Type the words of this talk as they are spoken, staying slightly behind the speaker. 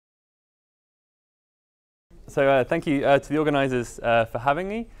So thank you to the organisers for having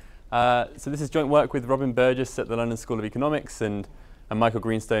me. So this is joint work with Robin Burgess at the London School of Economics and Michael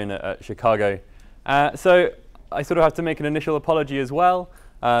Greenstone at Chicago. So I sort of have to make an initial apology as well.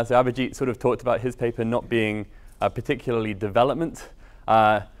 So Abhijit sort of talked about his paper not being particularly development.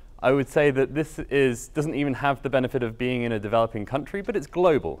 I would say that this doesn't even have the benefit of being in a developing country, but it's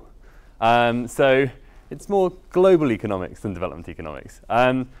global. So it's more global economics than development economics.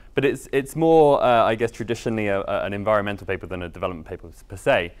 But it's more, I guess, traditionally an environmental paper than a development paper per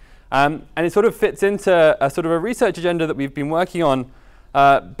se. And it sort of fits into a sort of a research agenda that we've been working on,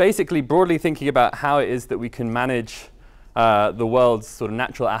 basically broadly thinking about how it is that we can manage the world's sort of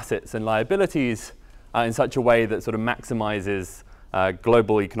natural assets and liabilities in such a way that sort of maximizes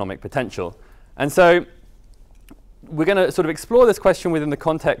global economic potential. And so we're going to sort of explore this question within the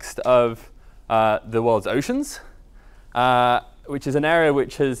context of the world's oceans, which is an area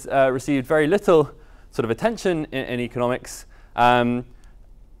which has received very little sort of attention in economics, and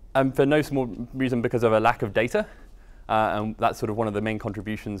for no small reason because of a lack of data. And that's sort of one of the main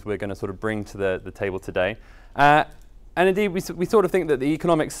contributions we're going to sort of bring to the table today. And indeed, we sort of think that the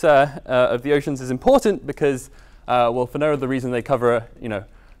economics of the oceans is important because, well, for no other reason, they cover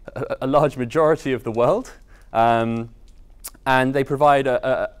a large majority of the world. And they provide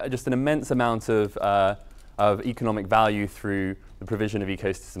just an immense amount of economic value through the provision of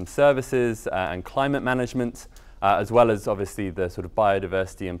ecosystem services and climate management, as well as obviously the sort of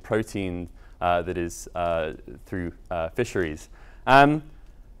biodiversity and protein that is through fisheries.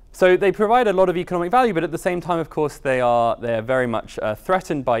 So they provide a lot of economic value, but at the same time, of course, they are very much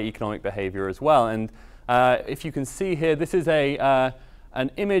threatened by economic behavior as well. And if you can see here, this is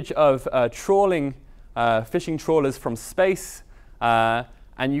an image of trawling fishing trawlers from space,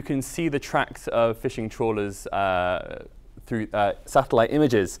 and you can see the tracks of fishing trawlers through satellite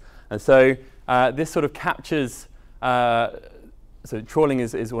images. And so this sort of captures, so trawling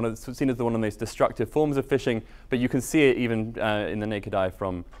is seen as one of the most destructive forms of fishing, but you can see it even in the naked eye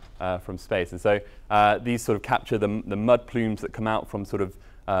from space. And so these sort of capture the mud plumes that come out from sort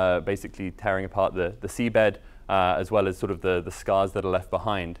of basically tearing apart the seabed, as well as sort of the scars that are left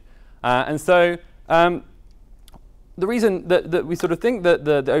behind. And so the reason that we sort of think that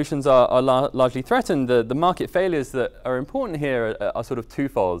the oceans are largely threatened, the market failures that are important here are sort of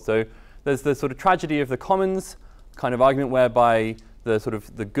twofold. So there's the sort of tragedy of the commons kind of argument whereby the sort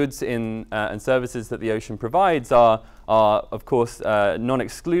of the goods and services that the ocean provides are of course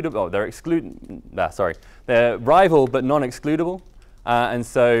non-excludable. Oh, they're rival but non-excludable. And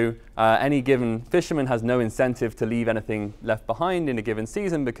so any given fisherman has no incentive to leave anything left behind in a given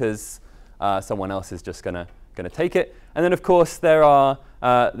season because someone else is just going to take it. And then, of course, there are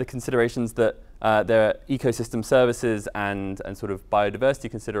the considerations that there are ecosystem services and sort of biodiversity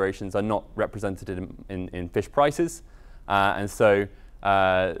considerations are not represented in fish prices. And so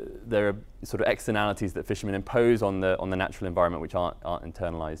there are sort of externalities that fishermen impose on the natural environment which aren't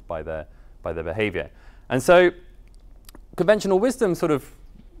internalized by their behavior. And so conventional wisdom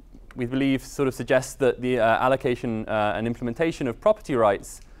we believe suggests that the allocation and implementation of property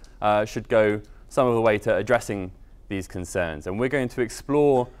rights should go some of the way to addressing these concerns. And we're going to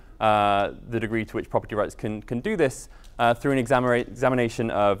explore the degree to which property rights can do this through an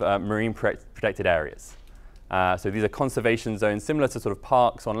examination of marine protected areas. So these are conservation zones similar to sort of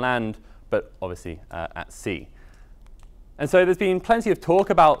parks on land, but obviously at sea. And so there's been plenty of talk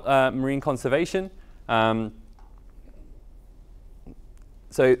about marine conservation. So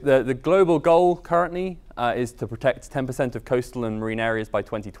the global goal currently is to protect 10% of coastal and marine areas by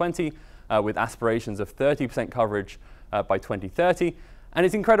 2020, with aspirations of 30% coverage by 2030. And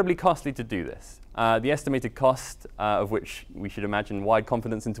it's incredibly costly to do this. The estimated cost, of which we should imagine wide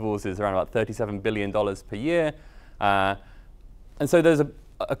confidence intervals, is around about $37 billion per year. And so there's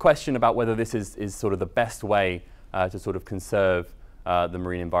a question about whether this is sort of the best way to sort of conserve the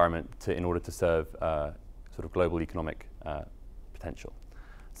marine environment in order to serve sort of global economic potential.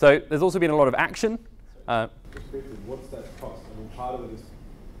 So there's also been a lot of action. What's that cost? I mean, part of it is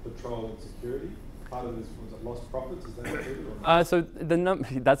patrol and security. Part of it is lost profits. Is that included? So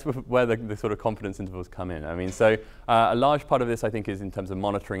that's where the sort of confidence intervals come in. I mean, so a large part of this, I think, is in terms of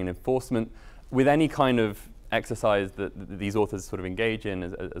monitoring and enforcement. With any kind of exercise that these authors sort of engage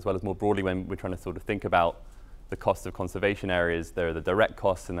in, as well as more broadly when we're trying to sort of think about the cost of conservation areas, there are the direct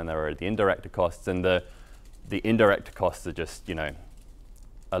costs and then there are the indirect costs. And the indirect costs are just,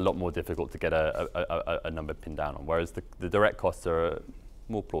 a lot more difficult to get a number pinned down on, whereas the direct costs are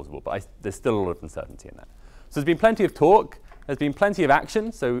more plausible, but there's still a lot of uncertainty in that. So there's been plenty of talk, there's been plenty of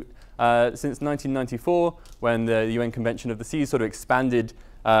action. So since 1994, when the UN Convention of the Seas sort of expanded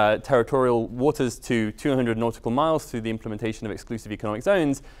territorial waters to 200 nautical miles through the implementation of exclusive economic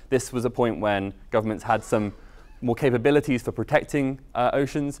zones, this was a point when governments had some more capabilities for protecting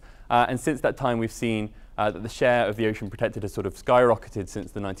oceans. And since that time, we've seen that the share of the ocean protected has sort of skyrocketed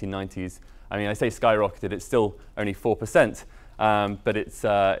since the 1990s. I mean, I say skyrocketed, it's still only 4%, but it's,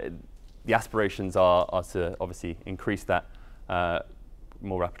 the aspirations are to obviously increase that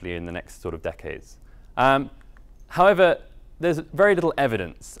more rapidly in the next sort of decades. However, there's very little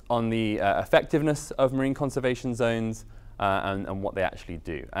evidence on the effectiveness of marine conservation zones and what they actually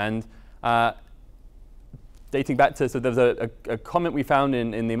do. And dating back to, so there was a comment we found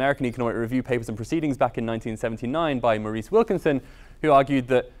in the American Economic Review Papers and Proceedings back in 1979 by Maurice Wilkinson, who argued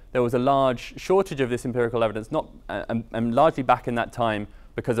that there was a large shortage of this empirical evidence, and largely back in that time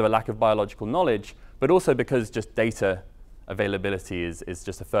because of a lack of biological knowledge, but also because just data availability is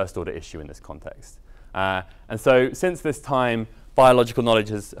just a first order issue in this context. And so since this time, biological knowledge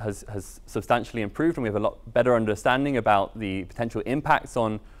has substantially improved, and we have a lot better understanding about the potential impacts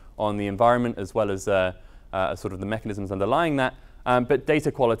on the environment, as well as sort of the mechanisms underlying that. But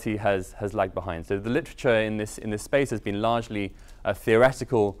data quality has lagged behind. So the literature in this space has been largely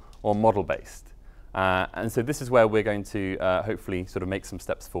theoretical or model-based. And so this is where we're going to hopefully sort of make some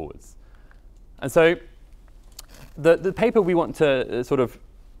steps forwards. And so the paper we want to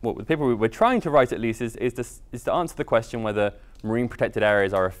well, the paper we're trying to write at least is to answer the question whether marine protected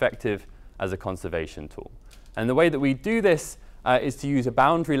areas are effective as a conservation tool. And the way that we do this is to use a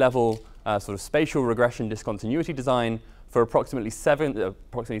boundary level sort of spatial regression discontinuity design for approximately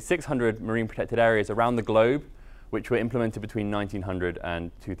 600 marine protected areas around the globe, which were implemented between 1900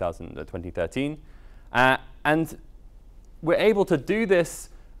 and 2013. And we're able to do this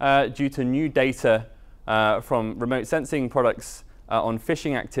due to new data from remote sensing products on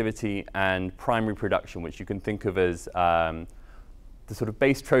fishing activity and primary production, which you can think of as the sort of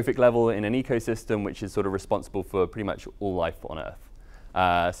base trophic level in an ecosystem, which is sort of responsible for pretty much all life on Earth.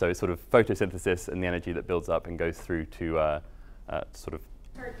 So it's sort of photosynthesis and the energy that builds up and goes through to sort of...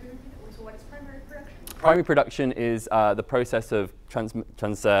 Sorry, so what is primary production? Primary production is the process of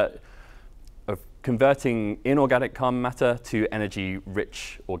converting inorganic carbon matter to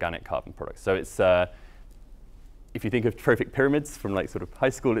energy-rich organic carbon products. So it's, if you think of trophic pyramids from like sort of high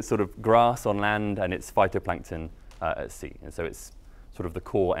school, it's sort of grass on land and it's phytoplankton at sea. And so it's sort of the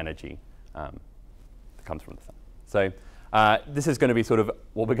core energy that comes from the sun. So this is going to be sort of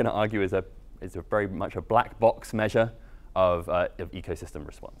what we're going to argue is a very much a black box measure of ecosystem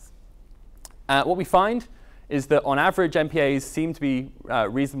response. What we find is that on average, MPAs seem to be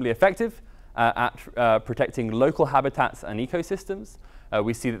reasonably effective at protecting local habitats and ecosystems.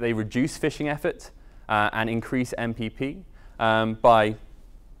 We see that they reduce fishing effort and increase MPP by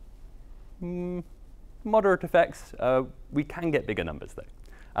moderate effects. We can get bigger numbers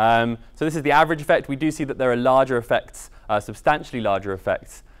though. So this is the average effect. We do see that there are larger effects, substantially larger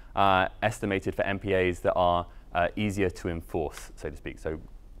effects estimated for MPAs that are easier to enforce, so to speak. So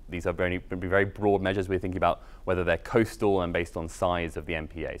these are very broad measures. We're thinking about whether they're coastal and based on size of the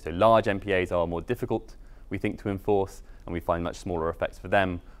MPA. So large MPAs are more difficult, we think, to enforce, and we find much smaller effects for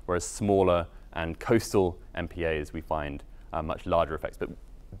them, whereas smaller and coastal MPAs, we find much larger effects. But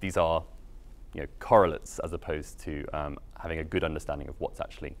these are correlates as opposed to having a good understanding of what's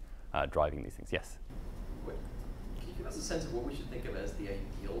actually driving these things. Yes? Wait, can you give us a sense of what we should think of as the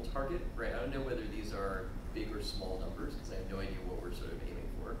ideal target? Right. I don't know whether these are big or small numbers, because I have no idea what we're sort of aiming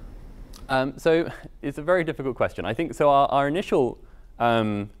for. So it's a very difficult question. I think so. Our initial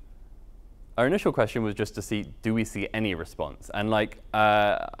question was just to see, do we see any response? And like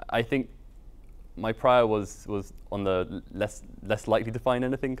I think my prior was on the less likely to find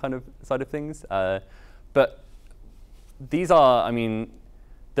anything kind of side of things. But these are, I mean,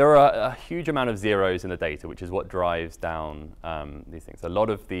 there are a huge amount of zeros in the data, which is what drives down these things. A lot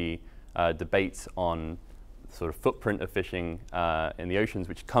of the debates on sort of footprint of fishing in the oceans,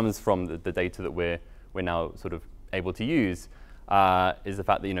 which comes from the data that we're now sort of able to use, is the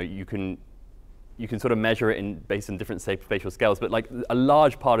fact that you can sort of measure it based on different spatial scales, but like a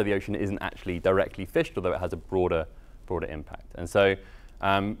large part of the ocean isn't actually directly fished, although it has a broader impact. And so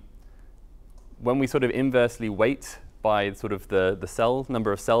when we sort of inversely weight by sort of the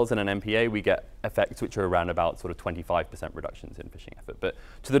number of cells in an MPA, we get effects which are around about sort of 25% reductions in fishing effort. But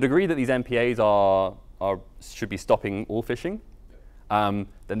to the degree that these MPAs should be stopping all fishing, then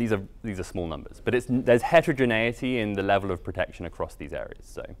these are small numbers. But there's heterogeneity in the level of protection across these areas.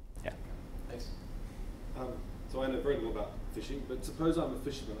 So yeah. Thanks. So I know very little about fishing, but suppose I'm a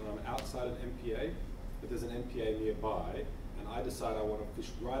fisherman and I'm outside an MPA, but there's an MPA nearby, and I decide I want to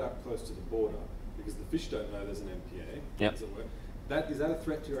fish right up close to the border because the fish don't know there's an MPA. Yep. Does it work? Is that a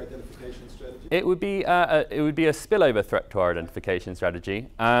threat to your identification strategy? It would be a spillover threat to our identification strategy.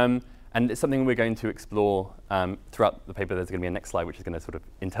 And it's something we're going to explore throughout the paper. There's going to be a next slide which is going to sort of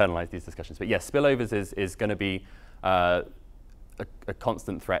internalize these discussions. But yes, spillovers is going to be a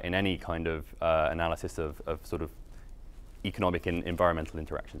constant threat in any kind of analysis of sort of economic and environmental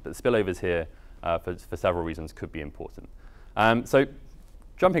interactions. But spillovers here, for several reasons, could be important. So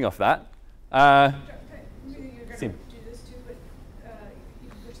jumping off that. You're going to Sim. do this too, but you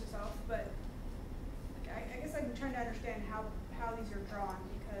can push this off. But I guess I'm trying to understand how these are drawn,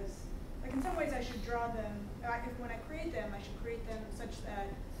 because like in some ways I should draw them. When I create them, I should create them such that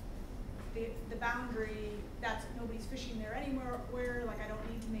the boundary, that's nobody's fishing there anymore. Where like I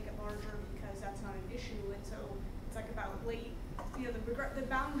don't need to make it larger because that's not an issue. And so it's like about the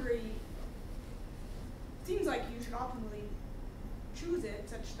boundary. Seems like you should optimally choose it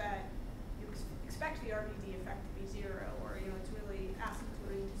such that you expect the RDD effect to be zero, or it's really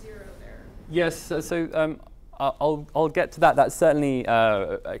asymptoting to zero there. Yes, so I'll get to that. That's certainly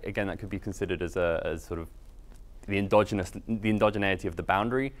again, that could be considered as sort of the endogeneity of the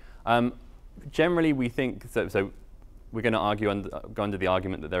boundary. Generally, we think so. We're going to go under the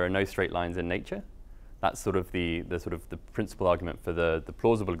argument that there are no straight lines in nature. That's sort of the principal argument for the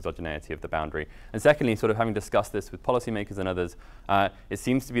plausible exogeneity of the boundary. And secondly, sort of having discussed this with policymakers and others, it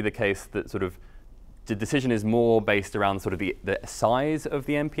seems to be the case that sort of the decision is more based around sort of the size of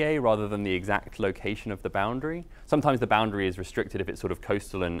the MPA rather than the exact location of the boundary. Sometimes the boundary is restricted if it's sort of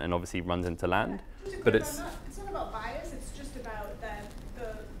coastal and obviously runs into land. Yeah, but it's not about bias. It's just about that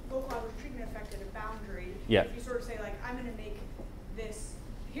the local average treatment effect at a boundary. Yeah. If you sort of say like, I'm going to make this.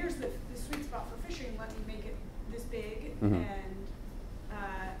 Here's the sweet spot for fishing. Let me make it this big, and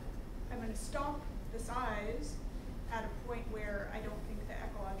I'm going to stop the size at a point where I don't think the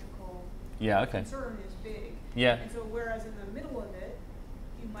ecological concern is big. Yeah. And so whereas in the middle of it,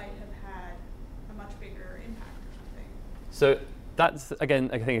 you might have had a much bigger impact or something. So that's, again,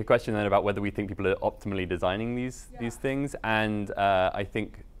 I think a question then about whether we think people are optimally designing these things. And I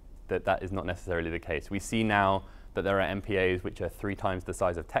think that is not necessarily the case. We see now that there are MPAs which are 3 times the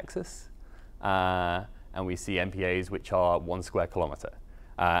size of Texas. And we see MPAs which are 1 square kilometer.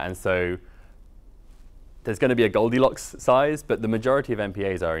 And so there's going to be a Goldilocks size, but the majority of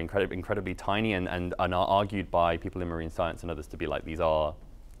MPAs are incredibly tiny and are argued by people in marine science and others to be like, these are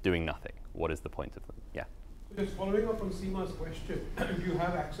doing nothing. What is the point of them? Yeah. Just following up on Seema's question, do you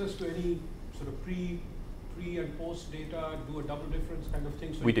have access to any sort of pre and post data, do a double difference kind of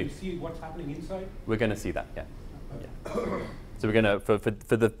thing, so We you do. can see what's happening inside? We're going to see that, yeah. So we're going to, for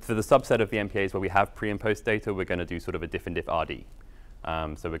the subset of the MPAs where we have pre and post data, we're going to do sort of a diff and diff RD.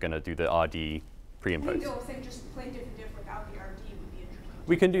 So we're going to do the RD pre and I think post. the whole thing, just plain diff and diff without the RD would be interesting.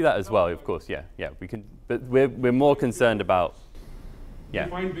 We can do that as well, of course, yeah, we can, but we're more concerned about, Do you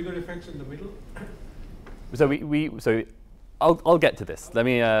find bigger effects in the middle? So I'll get to this. Let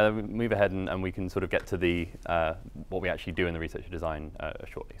me move ahead and we can sort of get to the what we actually do in the research design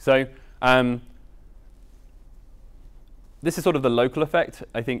shortly. So this is sort of the local effect.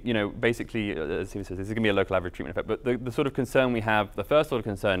 I think, basically, as Steve says, this is going to be a local average treatment effect. But the sort of concern we have, the first sort of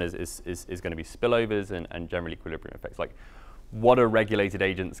concern is going to be spillovers and general equilibrium effects. Like, what are regulated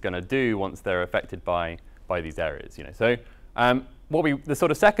agents going to do once they're affected by these areas? So the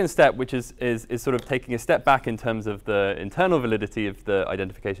sort of second step, which is sort of taking a step back in terms of the internal validity of the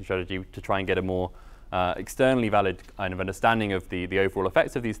identification strategy to try and get a more externally valid kind of understanding of the overall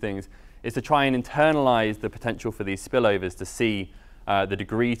effects of these things, is to try and internalize the potential for these spillovers to see the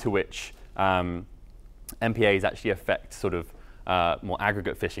degree to which MPAs actually affect sort of more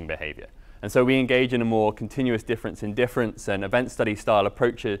aggregate fishing behavior. And so we engage in a more continuous difference in difference and event study style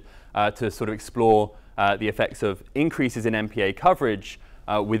approach to sort of explore the effects of increases in MPA coverage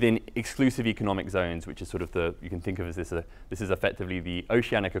within exclusive economic zones, which is sort of you can think of as this is effectively the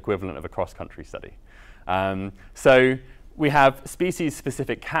oceanic equivalent of a cross-country study. So we have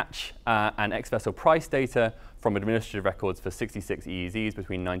species-specific catch and ex-vessel price data from administrative records for 66 EEZs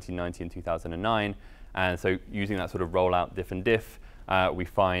between 1990 and 2009. And so using that sort of rollout diff and diff, we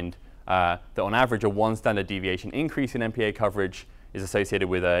find that on average, a 1 standard deviation increase in MPA coverage is associated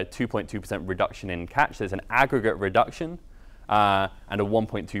with a 2.2% reduction in catch. There's an aggregate reduction and a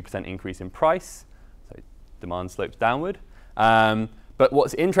 1.2% increase in price. So demand slopes downward. But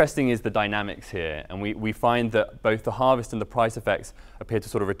what's interesting is the dynamics here. And we find that both the harvest and the price effects appear to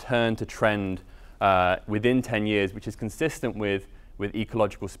sort of return to trend within 10 years, which is consistent with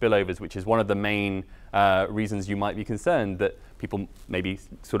ecological spillovers, which is one of the main reasons you might be concerned that people maybe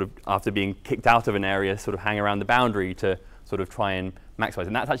sort of, after being kicked out of an area, sort of hang around the boundary to sort of try and maximize.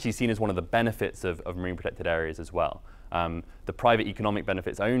 And that's actually seen as one of the benefits of marine protected areas as well. The private economic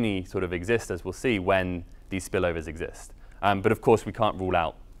benefits only sort of exist, as we'll see, when these spillovers exist. But of course, we can't rule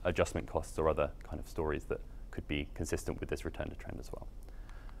out adjustment costs or other kind of stories that could be consistent with this return to trend as well.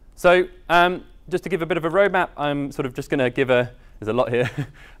 So just to give a bit of a roadmap, I'm sort of just going to give there's a lot here,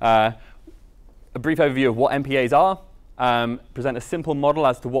 a brief overview of what MPAs are, present a simple model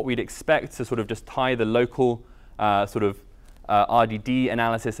as to what we'd expect to sort of just tie the local RDD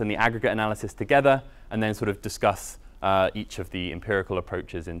analysis and the aggregate analysis together, and then sort of discuss each of the empirical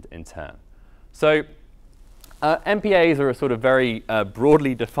approaches in turn. So MPAs are a sort of very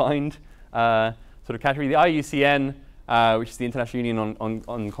broadly defined sort of category. The IUCN, which is the International Union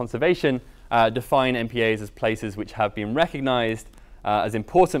on Conservation, define MPAs as places which have been recognized as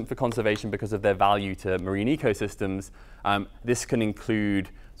important for conservation because of their value to marine ecosystems. This can include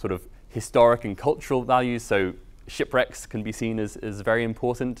sort of historic and cultural values, so shipwrecks can be seen as very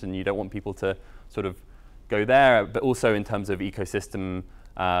important, and you don't want people to sort of go there, but also in terms of ecosystem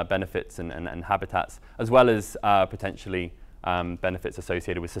benefits and habitats, as well as potentially benefits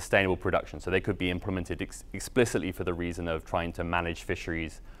associated with sustainable production. So they could be implemented explicitly for the reason of trying to manage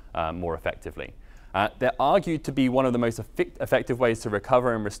fisheries more effectively. They're argued to be one of the most effective ways to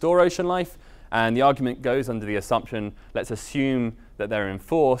recover and restore ocean life, and the argument goes under the assumption, let's assume that they're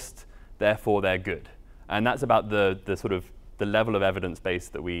enforced, therefore they're good. And that's about the sort of the level of evidence base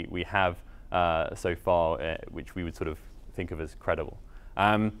that we have so far, which we would sort of think of as credible.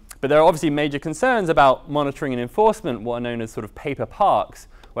 But there are obviously major concerns about monitoring and enforcement, what are known as sort of paper parks,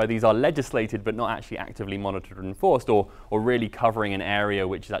 where these are legislated but not actually actively monitored and enforced, or really covering an area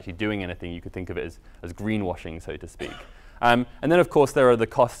which is actually doing anything. You could think of it as greenwashing, so to speak. And then, of course, there are the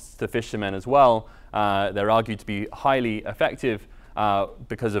costs to fishermen as well. They're argued to be highly effective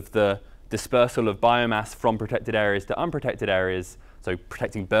because of the dispersal of biomass from protected areas to unprotected areas. So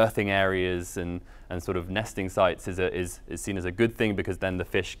protecting berthing areas and sort of nesting sites is seen as a good thing, because then the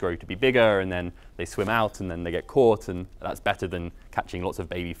fish grow to be bigger and then they swim out and then they get caught, and that's better than catching lots of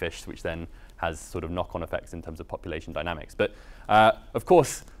baby fish, which then has sort of knock-on effects in terms of population dynamics. But of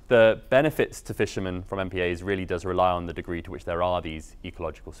course, the benefits to fishermen from MPAs really does rely on the degree to which there are these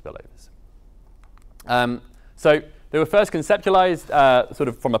ecological spillovers. So they were first conceptualized sort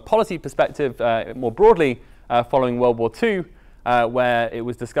of from a policy perspective more broadly following World War II, where it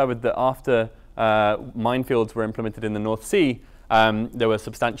was discovered that after minefields were implemented in the North Sea, there were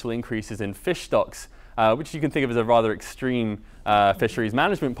substantial increases in fish stocks, which you can think of as a rather extreme fisheries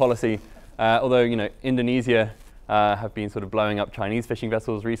management policy. Although, you know, Indonesia have been sort of blowing up Chinese fishing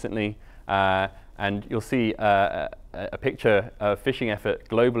vessels recently, and you'll see a picture of fishing effort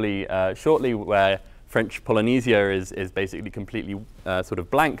globally shortly, where French Polynesia is basically completely sort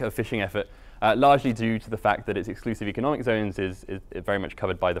of blank of fishing effort, largely due to the fact that its exclusive economic zones is very much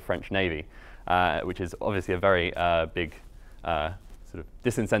covered by the French Navy, which is obviously a very big sort of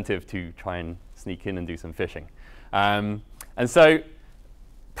disincentive to try and sneak in and do some fishing. And so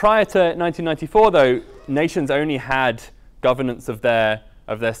prior to 1994, though, nations only had governance of their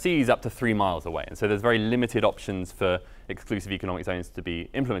seas up to 3 miles away. And so there's very limited options for exclusive economic zones to be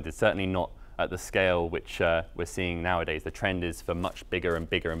implemented, certainly not at the scale which we're seeing nowadays. The trend is for much bigger and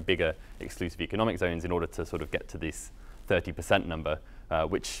bigger and bigger exclusive economic zones in order to sort of get to this 30% number,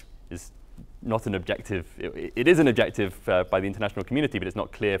 which is not an objective. It is an objective by the international community, but it's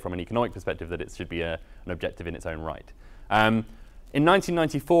not clear from an economic perspective that it should be an objective in its own right. In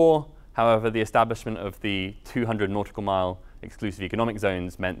 1994, however, the establishment of the 200 nautical mile exclusive economic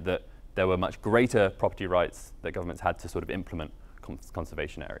zones meant that there were much greater property rights that governments had to sort of implement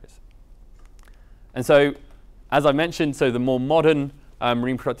conservation areas. And so, as I mentioned, so the more modern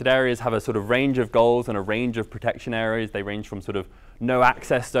marine protected areas have a sort of range of goals and a range of protection areas. They range from sort of no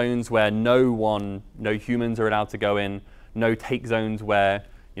access zones where no humans are allowed to go in, no take zones where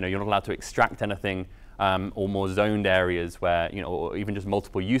you're not allowed to extract anything, or more zoned areas where, or even just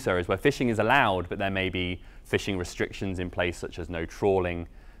multiple use areas where fishing is allowed, but there may be fishing restrictions in place, such as no trawling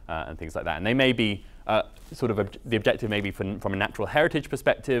and things like that. And they may be the objective may be from a natural heritage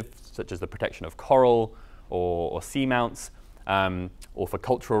perspective, such as the protection of coral or seamounts, or for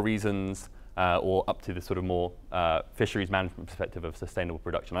cultural reasons, or up to the sort of more fisheries management perspective of sustainable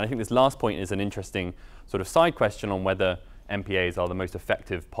production. And I think this last point is an interesting sort of side question on whether MPAs are the most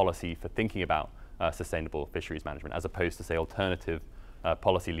effective policy for thinking about sustainable fisheries management, as opposed to, say, alternative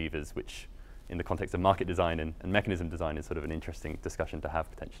policy levers, which in the context of market design and mechanism design is sort of an interesting discussion to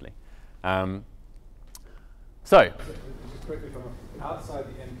have potentially. So, just quickly, from outside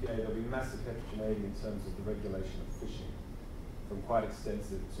the MPA, there'll be massive heterogeneity in terms of the regulation of fishing. from quite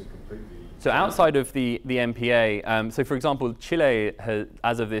extensive to completely. So outside of the MPA, so for example, Chile, has,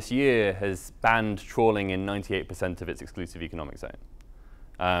 as of this year, has banned trawling in 98% of its exclusive economic zone.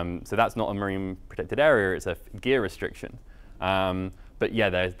 So that's not a marine protected area, it's a gear restriction. But yeah,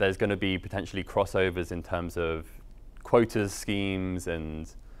 there's going to be potentially crossovers in terms of quotas schemes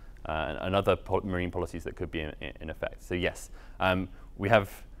and other marine policies that could be in effect. So yes, we have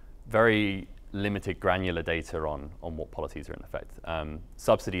very limited granular data on what policies are in effect.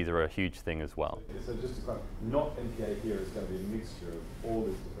 Subsidies are a huge thing as well. So just to clarify, not MPA here is going to be a mixture of all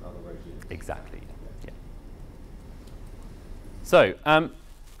these different other regimes. Exactly, yeah. So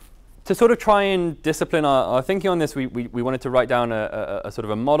to sort of try and discipline our thinking on this, we wanted to write down a sort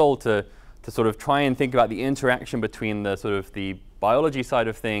of a model to sort of try and think about the interaction between the sort of the biology side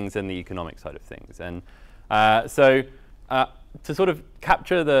of things and the economic side of things. And to sort of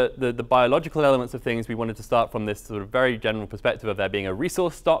capture the biological elements of things, we wanted to start from this sort of very general perspective of there being a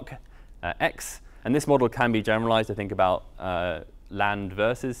resource stock, X, and this model can be generalized to think about land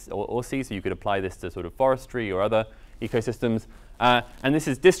versus or sea, so you could apply this to sort of forestry or other ecosystems. And this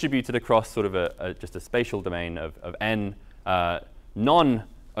is distributed across sort of just a spatial domain of n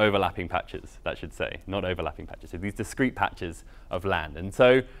non-overlapping patches, that should say, not overlapping patches, so these discrete patches of land. And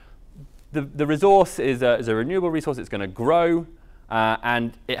so the resource is a renewable resource. It's going to grow,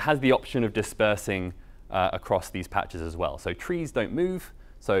 and it has the option of dispersing across these patches as well. So trees don't move,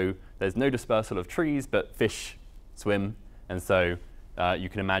 so there's no dispersal of trees, but fish swim. And so you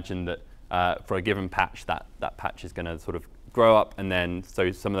can imagine that for a given patch, that patch is going to sort of grow up, and then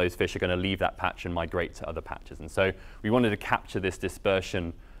so some of those fish are going to leave that patch and migrate to other patches. And so we wanted to capture this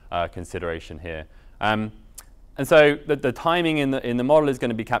dispersion consideration here. And so the timing in the model is going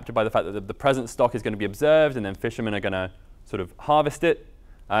to be captured by the fact that the present stock is going to be observed, and then fishermen are going to sort of harvest it.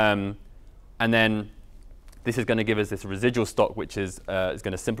 And then this is going to give us this residual stock, which is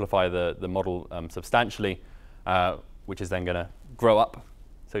going to simplify the model substantially, which is then going to grow up,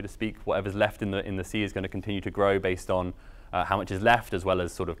 so to speak. Whatever's left in the sea is going to continue to grow based on how much is left, as well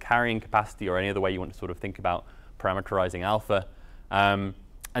as sort of carrying capacity or any other way you want to sort of think about parameterizing alpha.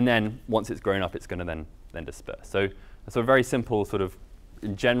 And then once it's grown up, it's going to then disperse. So a very simple sort of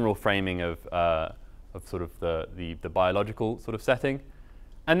general framing of sort of the biological sort of setting.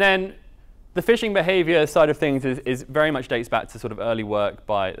 And then the fishing behavior side of things is very much dates back to sort of early work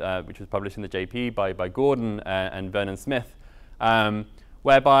by which was published in the JP by Gordon and Vernon Smith,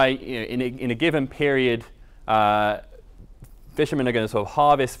 whereby in a given period, fishermen are going to sort of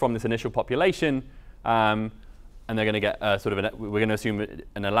harvest from this initial population, and they're going to get sort of we're going to assume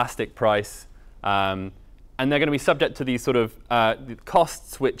an elastic price, and they're going to be subject to these sort of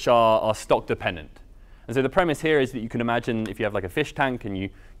costs which are stock dependent. And so the premise here is that you can imagine if you have like a fish tank and you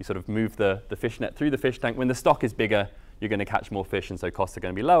sort of move the fish net through the fish tank, when the stock is bigger, you're going to catch more fish, and so costs are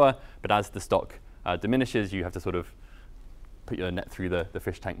going to be lower. But as the stock diminishes, you have to sort of put your net through the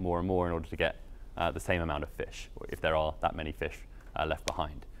fish tank more and more in order to get the same amount of fish, or if there are that many fish left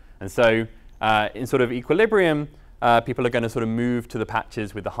behind. And so in sort of equilibrium, people are going to sort of move to the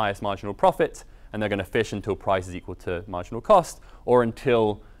patches with the highest marginal profit, and they're going to fish until price is equal to marginal cost, or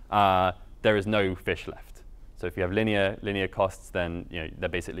until there is no fish left. So if you have linear costs, then they're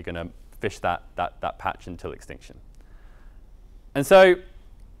basically going to fish that patch until extinction. And so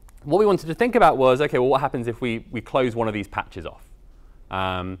what we wanted to think about was, okay, well, what happens if we close one of these patches off?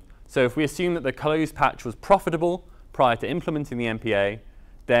 So if we assume that the closed patch was profitable prior to implementing the MPA,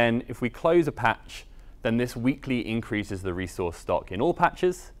 then if we close a patch, then this weakly increases the resource stock in all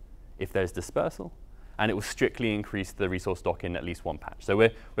patches if there's dispersal, and it will strictly increase the resource stock in at least one patch. So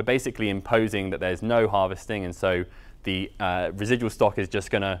we're basically imposing that there's no harvesting, and so the residual stock is just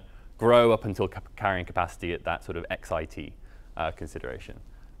going to grow up until carrying capacity at that sort of XIT consideration.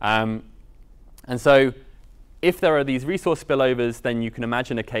 And so if there are these resource spillovers, then you can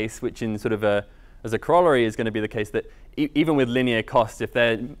imagine a case which in sort of as a corollary is going to be the case that even with linear costs, if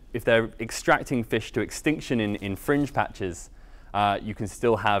they're extracting fish to extinction in fringe patches, you can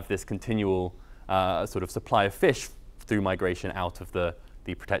still have this continual sort of supply of fish through migration out of the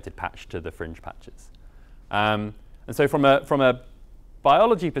protected patch to the fringe patches. And so from a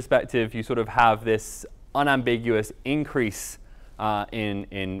biology perspective, you sort of have this unambiguous increase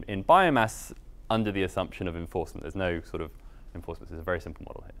in biomass under the assumption of enforcement. There's no sort of enforcement. It's a very simple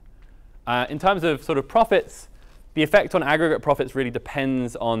model here. In terms of sort of profits, the effect on aggregate profits really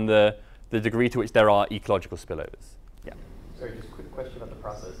depends on the degree to which there are ecological spillovers. Yeah. Sorry, just a quick question about the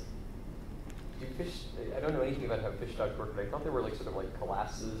process. Do fish, I don't know anything about how fish stocks work, but I thought there were like sort of like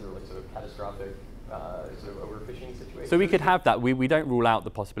collapses or like sort of catastrophic sort of overfishing situations. So we could have that. We don't rule out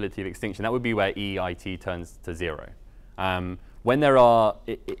the possibility of extinction. That would be where EIT turns to 0. when there are,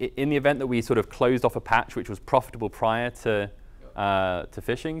 in the event that we sort of closed off a patch which was profitable prior to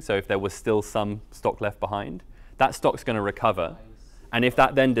fishing, so if there was still some stock left behind, that stock's going to recover. And if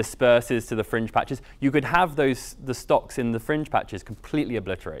that then disperses to the fringe patches, you could have the stocks in the fringe patches completely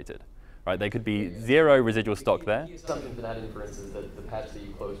obliterated. Right? They could be zero residual stock there. The assumption for that inference is that the patch that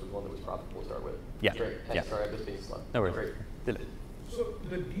you closed was one that was profitable to start with. Yeah. Great. Yeah. Sorry, I'm just being slow. No worries. Great. So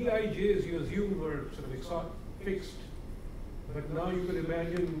the DIJs you assumed were sort of fixed, but now you could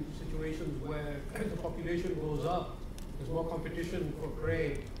imagine situations where the population goes up, there's more competition for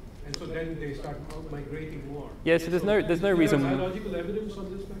prey, and so then they start migrating more. Yeah, so there's no reason. Is there biological evidence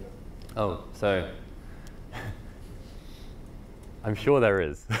on this matter? Oh, so I'm sure there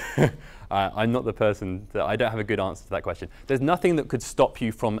is. I'm not the person I don't have a good answer to that question. There's nothing that could stop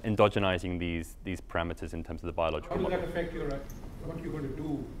you from endogenizing these parameters in terms of the biological How does model. that affect what you're going to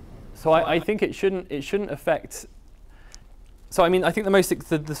do? So I think it shouldn't affect. So I mean, I think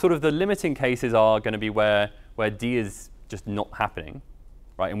the sort of the limiting cases are going to be where D is just not happening,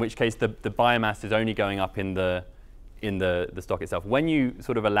 right? In which case the biomass is only going up in the stock itself. When you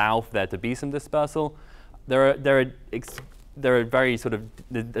sort of allow for there to be some dispersal, there are very sort of,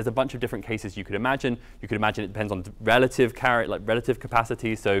 there's a bunch of different cases you could imagine. You could imagine it depends on relative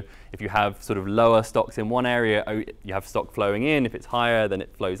capacity. So if you have sort of lower stocks in one area, you have stock flowing in. If it's higher, then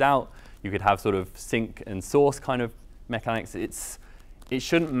it flows out. You could have sort of sink and source kind of mechanics. It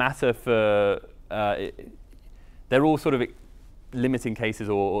shouldn't matter for, they're all sort of limiting cases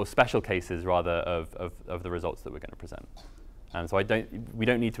or special cases rather of the results that we're going to present. And so we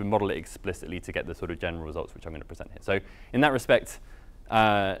don't need to model it explicitly to get the sort of general results which I'm going to present here. So in that respect,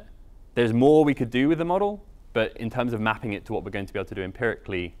 there's more we could do with the model, but in terms of mapping it to what we're going to be able to do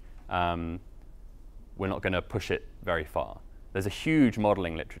empirically, we're not going to push it very far. There's a huge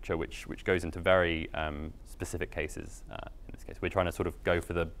modeling literature which goes into very specific cases in this case. We're trying to sort of go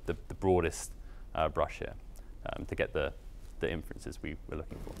for the broadest brush here to get the inferences we were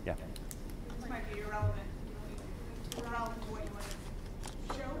looking for. Yeah. This might be irrelevant to what you want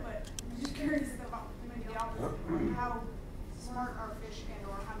to show, but I'm just curious about maybe the opposite. Like how smart are fish and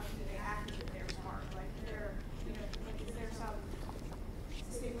or how much do they act as if they're smart? Like is there some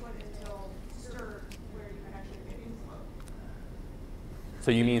stay put until stir where you can actually get inflow?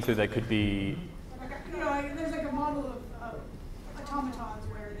 So you mean so there could be Like, there's like a model of automatons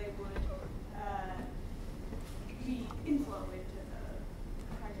where they would be inflow into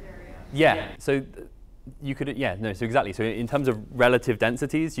the target area. Yeah. So you could, so exactly. So in terms of relative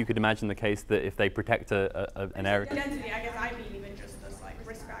densities, you could imagine the case that if they protect an area. Density, I guess I mean even just this like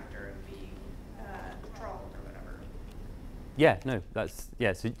risk factor of being trawled or whatever. Yeah, no,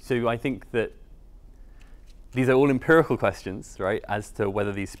 so I think that these are all empirical questions, right, as to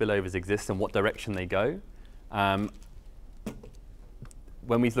whether these spillovers exist and what direction they go.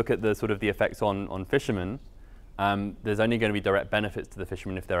 When we look at the sort of the effects on fishermen, there's only going to be direct benefits to the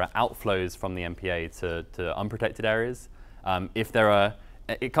fishermen if there are outflows from the MPA to unprotected areas. If there are,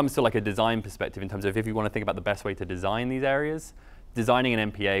 it comes to like a design perspective in terms of if you want to think about the best way to design these areas, designing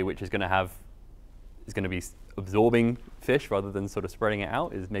an MPA which is going to be absorbing fish rather than sort of spreading it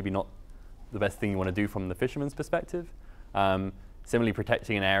out is maybe not the best thing you want to do from the fisherman's perspective. Similarly,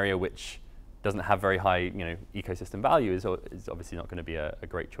 protecting an area which doesn't have very high ecosystem value is obviously not going to be a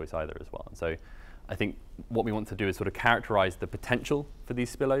great choice either as well. And so I think what we want to do is sort of characterize the potential for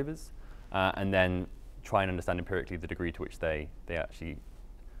these spillovers and then try and understand empirically the degree to which they actually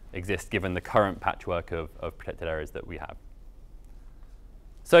exist given the current patchwork of protected areas that we have.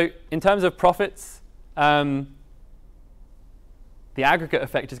 So in terms of profits, the aggregate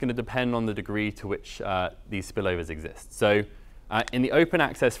effect is going to depend on the degree to which these spillovers exist. So in the open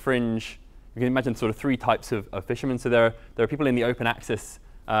access fringe, you can imagine sort of three types of fishermen. So there are people in the open access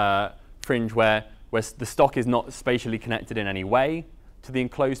fringe where the stock is not spatially connected in any way to the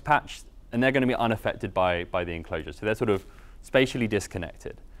enclosed patch, and they're going to be unaffected by the enclosure. So they're sort of spatially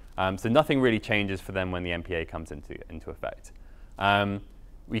disconnected. So nothing really changes for them when the MPA comes into effect.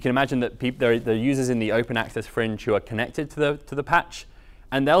 We can imagine that there are users in the open access fringe who are connected to the patch,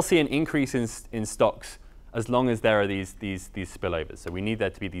 and they'll see an increase in stocks as long as there are these spillovers. So we need there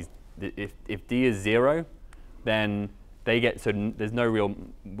to be these. If D is 0, then there's no real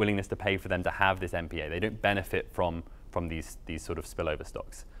willingness to pay for them to have this MPA. They don't benefit from these sort of spillover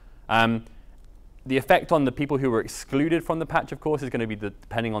stocks. The effect on the people who were excluded from the patch, of course, is going to be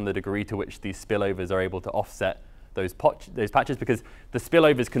depending on the degree to which these spillovers are able to offset those patches, because the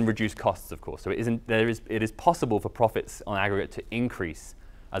spillovers can reduce costs, of course. So it is possible for profits on aggregate to increase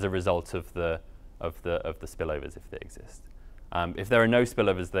as a result of the spillovers if they exist. If there are no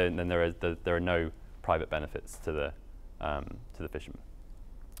spillovers, then there are no private benefits to to the fishermen.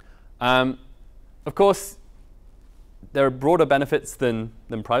 Of course, there are broader benefits than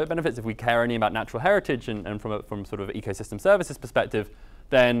private benefits. If we care only about natural heritage and from sort of ecosystem services perspective,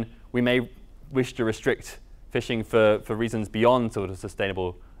 then we may wish to restrict fishing for reasons beyond sort of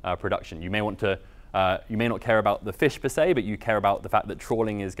sustainable production. You may want to, you may not care about the fish per se, but you care about the fact that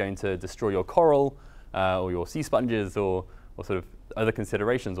trawling is going to destroy your coral or your sea sponges or sort of other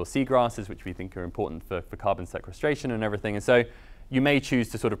considerations, or seagrasses, which we think are important for carbon sequestration and everything. And so you may choose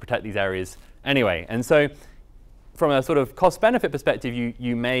to sort of protect these areas anyway. And so from a sort of cost-benefit perspective,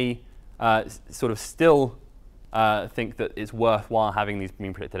 you may sort of still think that it's worthwhile having these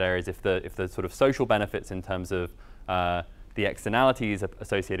marine protected areas if the sort of social benefits in terms of the externalities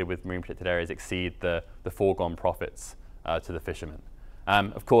associated with marine protected areas exceed the foregone profits to the fishermen.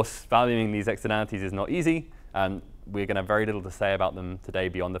 Of course, valuing these externalities is not easy. We're going to have very little to say about them today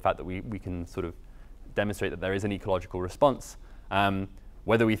beyond the fact that we can sort of demonstrate that there is an ecological response.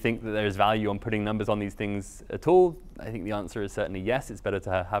 Whether we think that there is value on putting numbers on these things at all, I think the answer is certainly yes. It's better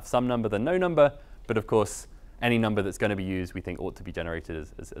to have some number than no number. But of course, any number that's going to be used, we think ought to be generated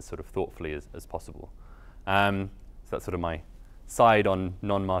as sort of thoughtfully as possible. So that's sort of my side on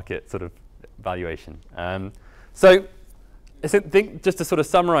non-market sort of valuation. So I think just to sort of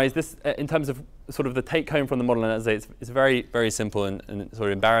summarize this in terms of sort of the take home from the model, and as I say, it's very, very simple and sort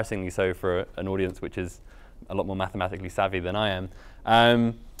of embarrassingly so for an audience which is a lot more mathematically savvy than I am.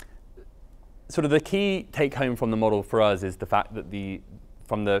 Sort of the key take home from the model for us is the fact that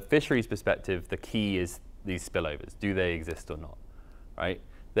from the fisheries perspective, the key is these spillovers. Do they exist or not, right?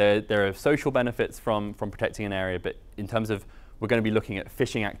 There are social benefits from protecting an area, but in terms of, we're going to be looking at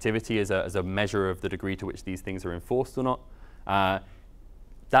fishing activity as a measure of the degree to which these things are enforced or not.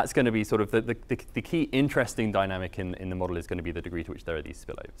 That's going to be sort of the key interesting dynamic in the model is going to be the degree to which there are these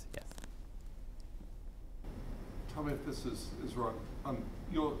spillovers. Yes. Tell me if this is wrong.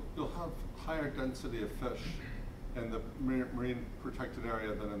 You'll have higher density of fish in the marine protected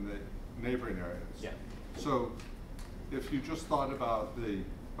area than in the neighboring areas. Yeah. So if you just thought about the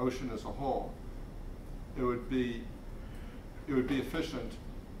ocean as a whole, it would be efficient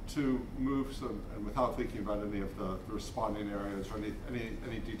to move some, and without thinking about any of the responding areas or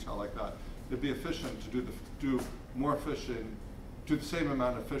any detail like that, it'd be efficient to do more fishing, do the same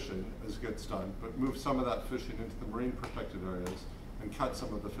amount of fishing as gets done, but move some of that fishing into the marine protected areas and cut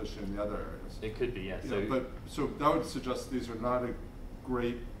some of the fishing in the other areas. It could be, yes. Yeah, so that would suggest these are not a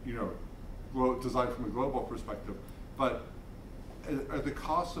great, designed from a global perspective, but are the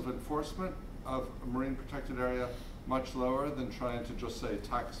costs of enforcement of a marine protected area much lower than trying to just say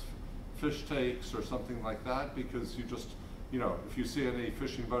tax fish takes or something like that? Because you just, if you see any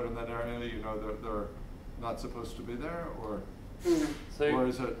fishing boat in that area, they're not supposed to be there, or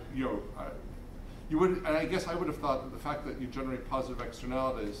is it, you would, and I guess I would have thought that the fact that you generate positive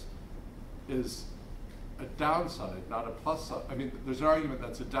externalities is a downside, not a plus side. I mean, there's an argument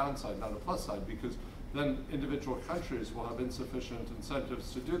that's a downside, not a plus side, because then individual countries will have insufficient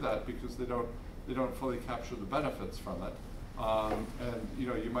incentives to do that because they don't fully capture the benefits from it. And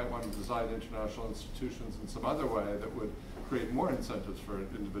you might want to design international institutions in some other way that would create more incentives for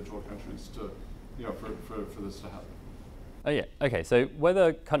individual countries to, for this to happen. Oh yeah, okay, so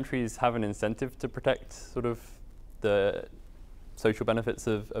whether countries have an incentive to protect sort of the social benefits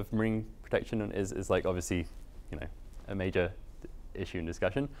of marine protection is like obviously, a major issue in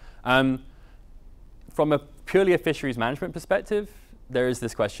discussion. From a purely a fisheries management perspective, there is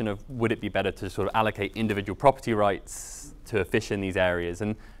this question of would it be better to sort of allocate individual property rights to fish in these areas,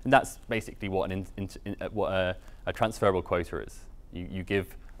 and that's basically what a transferable quota is. You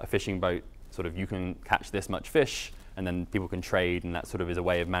give a fishing boat sort of, you can catch this much fish, and then people can trade, and that sort of is a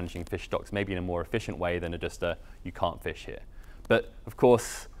way of managing fish stocks, maybe in a more efficient way than just you can't fish here. But of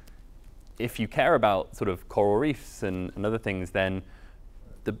course, if you care about sort of coral reefs and other things, then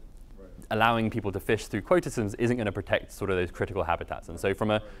allowing people to fish through quota systems isn't going to protect sort of those critical habitats. And so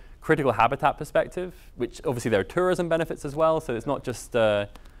from a critical habitat perspective, which obviously there are tourism benefits as well, so it's not just, if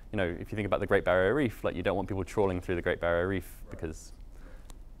you think about the Great Barrier Reef, like you don't want people trawling through the Great Barrier Reef because,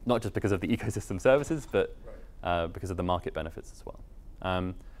 not just because of the ecosystem services, but because of the market benefits as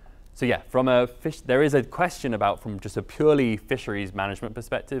well. So yeah, from a there is a question about, from just a purely fisheries management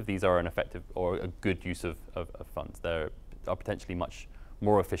perspective, these are an effective or a good use of funds. There are potentially much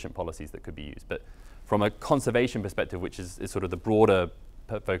more efficient policies that could be used. But from a conservation perspective, which is sort of the broader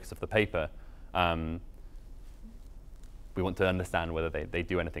focus of the paper, we want to understand whether they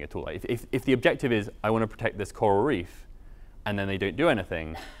do anything at all. If the objective is, I want to protect this coral reef, and then they don't do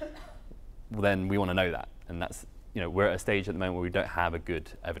anything, well, then we want to know that. And that's, we're at a stage at the moment where we don't have a good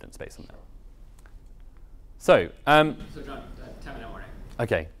evidence base on that. So, So John, 10-minute warning.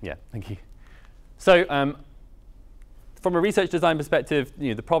 OK, yeah, thank you. So from a research design perspective,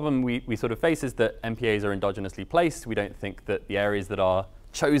 the problem we sort of face is that MPAs are endogenously placed. We don't think that the areas that are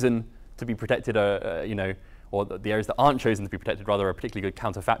chosen to be protected are, or the areas that aren't chosen to be protected, rather, are particularly good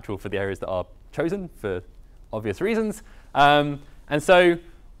counterfactual for the areas that are chosen for obvious reasons. And so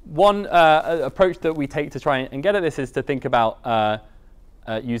one approach that we take to try and get at this is to think about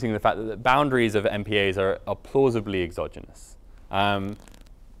using the fact that the boundaries of MPAs are plausibly exogenous.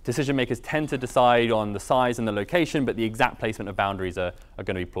 Decision makers tend to decide on the size and the location, but the exact placement of boundaries are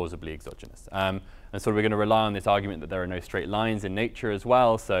going to be plausibly exogenous. And so we're going to rely on this argument that there are no straight lines in nature as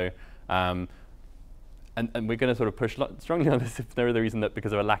well. So, and we're going to sort of push strongly on this if there is the reason that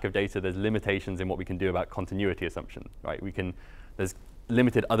because of a lack of data, there's limitations in what we can do about continuity assumption, right? There's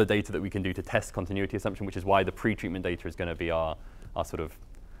limited other data that we can do to test continuity assumption, which is why the pre-treatment data is going to be our sort of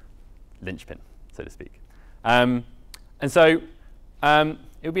linchpin, so to speak. And so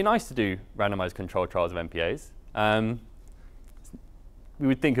it would be nice to do randomized controlled trials of MPAs. We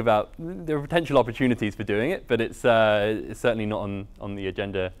would think about there are potential opportunities for doing it, but it's certainly not on the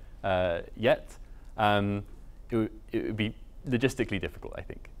agenda yet. It would be logistically difficult, I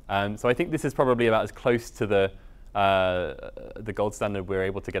think. So I think this is probably about as close to the gold standard we're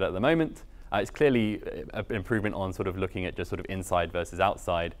able to get at the moment. It's clearly an improvement on sort of looking at just sort of inside versus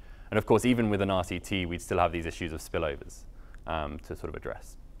outside. And of course, even with an RCT, we'd still have these issues of spillovers to sort of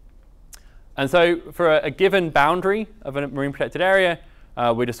address. And so for a given boundary of a marine protected area,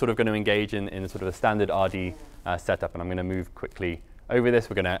 we're just sort of going to engage in sort of a standard RD setup. And I'm going to move quickly over this.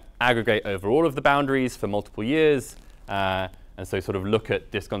 We're going to aggregate over all of the boundaries for multiple years. And so sort of look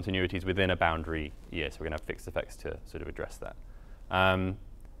at discontinuities within a boundary year. So we're going to have fixed effects to sort of address that.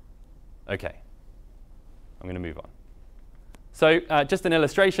 OK, I'm going to move on. So just an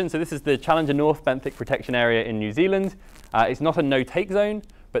illustration. So this is the Challenger North benthic protection area in New Zealand. It's not a no-take zone,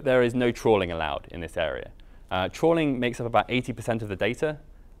 but there is no trawling allowed in this area. Trawling makes up about 80% of the data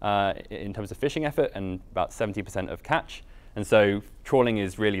in terms of fishing effort and about 70% of catch. And so trawling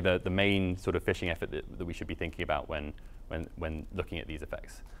is really the main sort of fishing effort that we should be thinking about when looking at these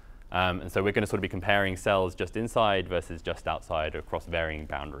effects. And so we're going to sort of be comparing cells just inside versus just outside across varying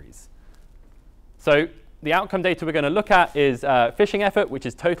boundaries. So the outcome data we're going to look at is fishing effort, which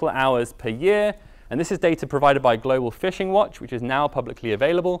is total hours per year. And this is data provided by Global Fishing Watch, which is now publicly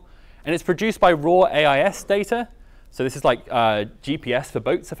available. And it's produced by raw AIS data. So this is like GPS for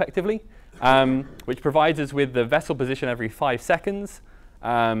boats, effectively, which provides us with the vessel position every 5 seconds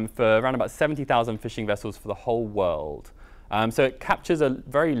for around about 70,000 fishing vessels for the whole world. So it captures a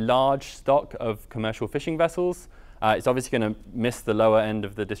very large stock of commercial fishing vessels. It's obviously going to miss the lower end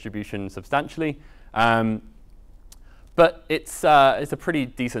of the distribution substantially. But it's a pretty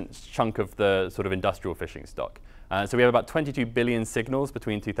decent chunk of the sort of industrial fishing stock. So we have about 22 billion signals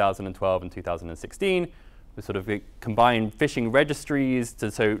between 2012 and 2016. We sort of combine fishing registries to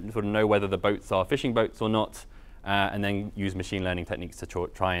sort of know whether the boats are fishing boats or not, and then use machine learning techniques to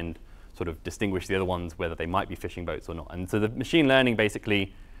try and sort of distinguish the other ones, whether they might be fishing boats or not. And so the machine learning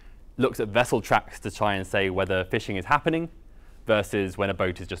basically looks at vessel tracks to try and say whether fishing is happening versus when a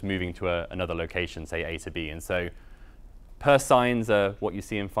boat is just moving to another location, say A to B. And so purse signs are what you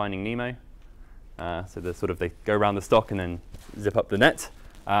see in Finding Nemo. So they go around the stock and then zip up the net.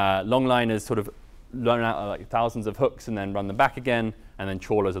 Longliners sort of run out like thousands of hooks and then run them back again. And then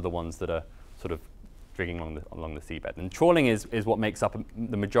trawlers are the ones that are sort of digging along the seabed. And trawling is what makes up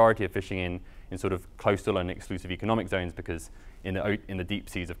the majority of fishing in sort of coastal and exclusive economic zones, because in the deep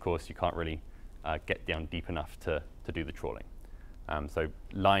seas, of course, you can't really get down deep enough to do the trawling. So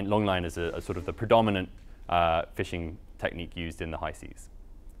longliners are sort of the predominant fishing technique used in the high seas.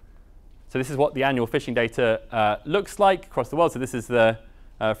 So this is what the annual fishing data looks like across the world. So this is the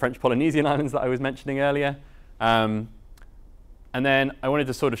French Polynesian islands that I was mentioning earlier. And then I wanted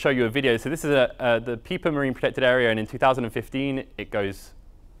to sort of show you a video. So this is the Pipa Marine Protected Area, and in 2015, it goes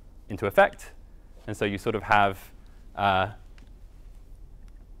into effect. And so you sort of have,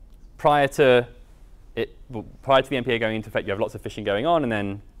 prior to the MPA going into effect, you have lots of fishing going on, and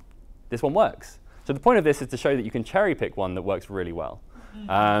then this one works. So the point of this is to show that you can cherry pick one that works really well.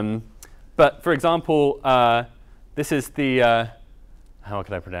 But for example, this is the, how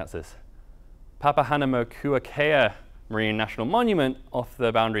can I pronounce this? Papahanaumokuakea Marine National Monument off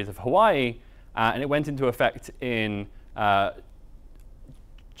the boundaries of Hawaii. And it went into effect in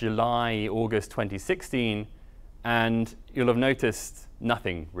July, August 2016. And you'll have noticed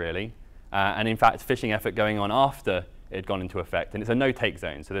nothing, really. And in fact, fishing effort going on after it had gone into effect. And it's a no-take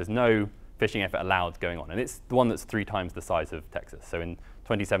zone, so there's no fishing effort allowed going on. And it's the one that's 3 times the size of Texas. So in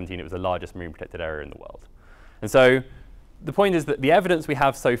 2017, it was the largest marine protected area in the world. And so the point is that the evidence we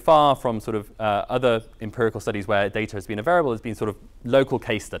have so far from sort of other empirical studies where data has been a variable has been sort of local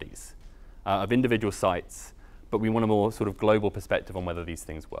case studies of individual sites, but we want a more sort of global perspective on whether these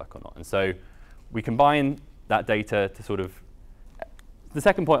things work or not. And so we combine that data to sort of, the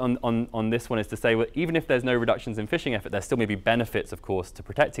second point on this one is to say, well, even if there's no reductions in fishing effort, there still may be benefits, of course, to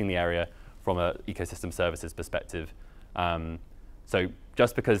protecting the area from an ecosystem services perspective. So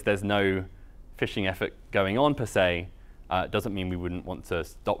just because there's no fishing effort going on per se, doesn't mean we wouldn't want to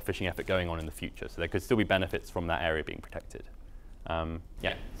stop fishing effort going on in the future. So there could still be benefits from that area being protected.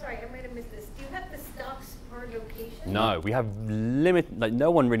 Yeah. Sorry, I might have missed this. Do you have the stocks per location? No, we have like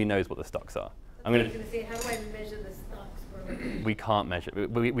no one really knows what the stocks are. I was going to say, how do I measure the stocks per location? We can't measure.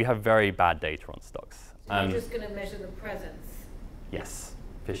 We have very bad data on stocks. So you're just going to measure the presence? Yes,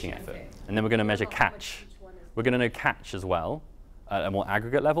 fishing effort. Okay. And then we're going to measure How much catch. each one is? We're going to know catch as well at a more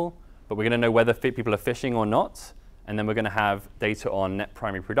aggregate level, but we're going to know whether people are fishing or not. And then we're going to have data on net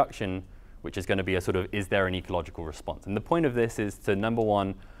primary production, which is going to be a sort of, is there an ecological response? And the point of this is to, number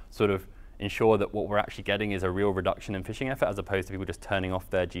one, sort of ensure that what we're actually getting is a real reduction in fishing effort as opposed to people just turning off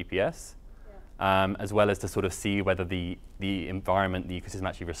their GPS, as well as to sort of see whether the environment, the ecosystem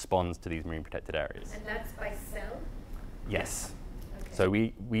actually responds to these marine protected areas. And that's by cell? Yes. Okay. So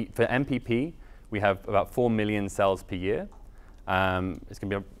we for MPP, we have about 4 million cells per year. It's going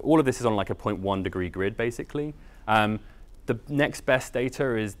to be all of this is on like a 0.1 degree grid, basically. The next best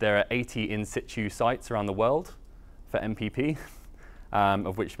data is there are 80 in situ sites around the world for MPP,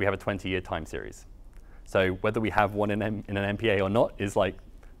 of which we have a 20-year time series. So whether we have one in an MPA or not is like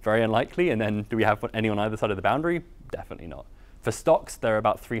very unlikely. And then do we have any on either side of the boundary? Definitely not. For stocks, there are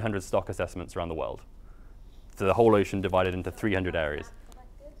about 300 stock assessments around the world. So the whole ocean divided into 300 areas.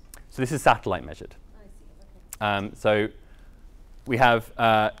 So this is satellite measured. I see, okay. So we have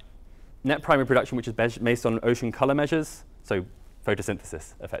net primary production, which is based on ocean color measures, so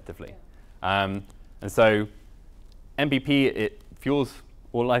photosynthesis, effectively. And so MPP, it fuels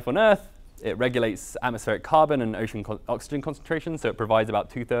all life on Earth. It regulates atmospheric carbon and ocean oxygen concentration, so it provides about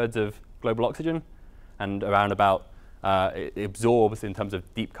 2/3 of global oxygen, and around about, it absorbs, in terms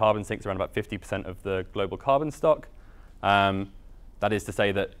of deep carbon sinks, around about 50% of the global carbon stock. That is to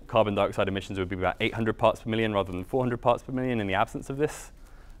say that carbon dioxide emissions would be about 800 parts per million rather than 400 parts per million in the absence of this.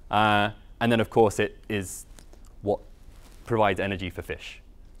 And then, of course, it is what provides energy for fish.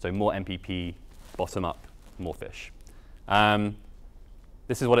 So more MPP, bottom up, more fish.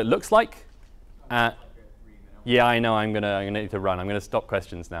 This is what it looks like. Yeah, I know. I'm gonna need to run. I'm gonna stop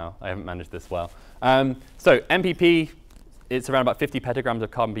questions now. I haven't managed this well. So MPP, it's around about 50 petagrams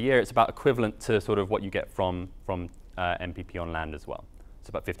of carbon per year. It's about equivalent to sort of what you get from MPP on land as well. It's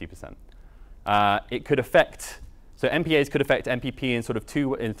about 50%. It could affect. So MPAs could affect MPP in sort of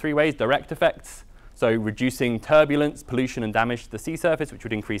three ways: direct effects, so reducing turbulence, pollution, and damage to the sea surface, which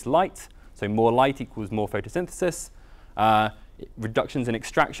would increase light. So more light equals more photosynthesis. Reductions in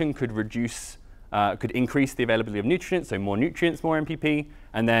extraction could increase the availability of nutrients, so more nutrients, more MPP.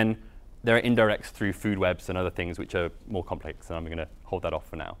 And then there are indirects through food webs and other things which are more complex, and I'm going to hold that off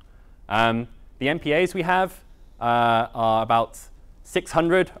for now. The MPAs we have are about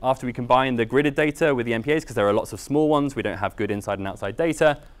 600 after we combine the gridded data with the MPAs, because there are lots of small ones. We don't have good inside and outside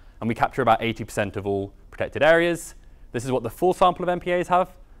data. And we capture about 80% of all protected areas. This is what the full sample of MPAs have.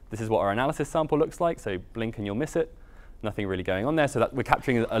 This is what our analysis sample looks like. So blink and you'll miss it. Nothing really going on there. So that we're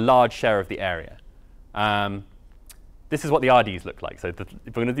capturing a large share of the area. This is what the RDs look like. So if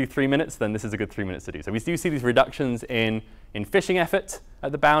we're going to do 3 minutes, then this is a good 3 minutes to do. So we do see these reductions in fishing effort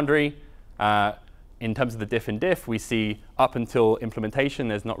at the boundary. In terms of the diff and diff, we see up until implementation,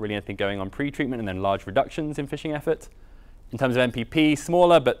 there's not really anything going on pre-treatment, and then large reductions in fishing effort. In terms of MPP,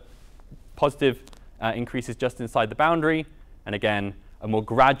 smaller, but positive increases just inside the boundary. And again, a more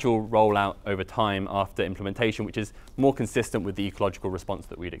gradual rollout over time after implementation, which is more consistent with the ecological response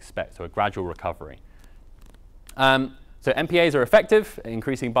that we'd expect, so a gradual recovery. So MPAs are effective at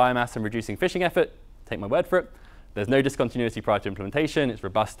increasing biomass and reducing fishing effort. Take my word for it. There's no discontinuity prior to implementation. It's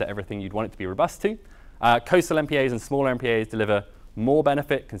robust to everything you'd want it to be robust to. Coastal MPAs and smaller MPAs deliver more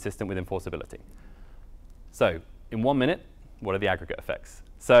benefit consistent with enforceability. So in 1 minute, what are the aggregate effects?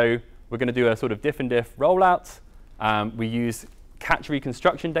 So we're going to do a sort of diff and diff rollout. We use catch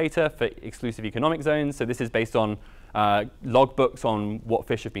reconstruction data for exclusive economic zones. So this is based on logbooks on what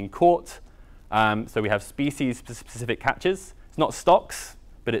fish have been caught. So we have species-specific catches. It's not stocks,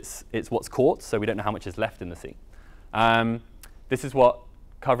 but it's what's caught, so we don't know how much is left in the sea. This is what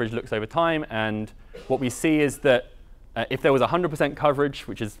coverage looks over time, and what we see is that if there was 100% coverage,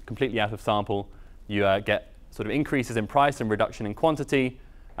 which is completely out of sample, you get sort of increases in price and reduction in quantity.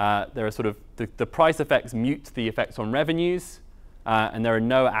 there are sort of the price effects mute the effects on revenues, and there are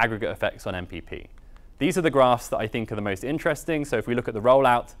no aggregate effects on MPP. These are the graphs that I think are the most interesting. So if we look at the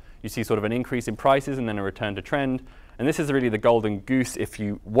rollout, you see sort of an increase in prices and then a return to trend. And this is really the golden goose if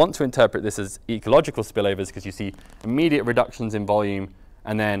you want to interpret this as ecological spillovers, because you see immediate reductions in volume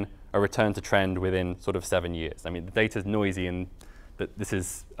and then a return to trend within sort of 7 years. I mean, the data is noisy, and but this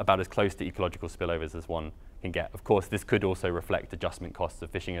is about as close to ecological spillovers as one can get. Of course, this could also reflect adjustment costs of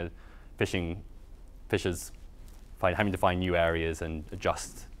fishers having to find new areas and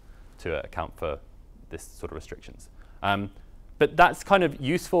adjust to account for this sort of restrictions. But that's kind of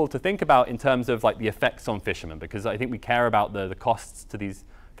useful to think about in terms of like the effects on fishermen, because I think we care about the costs to these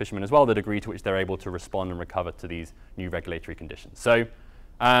fishermen as well, the degree to which they're able to respond and recover to these new regulatory conditions. So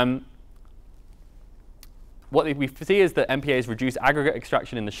what we see is that MPAs reduce aggregate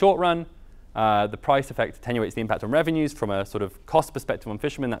extraction in the short run. The price effect attenuates the impact on revenues from a sort of cost perspective on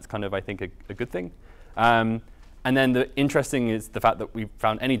fishermen. That's kind of, I think, a good thing. And then the interesting is the fact that we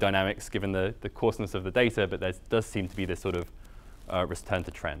found any dynamics given the coarseness of the data, but there does seem to be this sort of return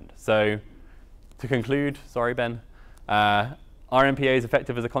to trend. So to conclude, sorry, Ben, are MPAs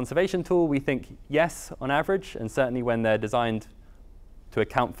effective as a conservation tool? We think yes, on average, and certainly when they're designed to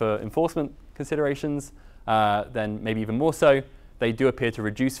account for enforcement considerations, then maybe even more so. They do appear to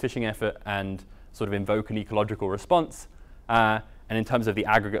reduce fishing effort and sort of invoke an ecological response. And in terms of the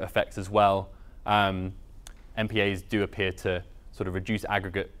aggregate effects as well, MPAs do appear to sort of reduce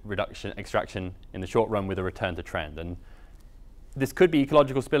aggregate extraction in the short run with a return to trend. And this could be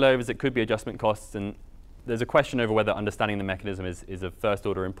ecological spillovers, it could be adjustment costs, and there's a question over whether understanding the mechanism is of first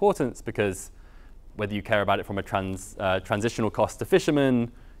order importance, because whether you care about it from a transitional cost to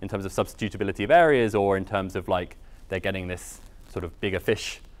fishermen in terms of substitutability of areas, or in terms of like they're getting this sort of bigger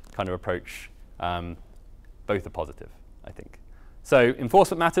fish kind of approach, both are positive, I think. So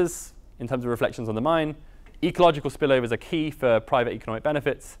enforcement matters in terms of reflections on the mine. Ecological spillovers are key for private economic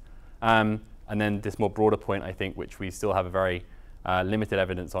benefits. And then this more broader point, I think, which we still have a very limited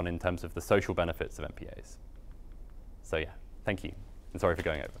evidence on in terms of the social benefits of MPAs. So yeah, thank you. And sorry for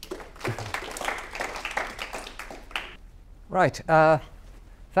going over. Right.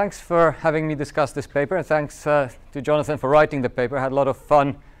 Thanks for having me discuss this paper, and thanks to Jonathan for writing the paper. I had a lot of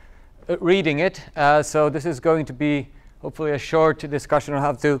fun reading it. So this is going to be hopefully a short discussion on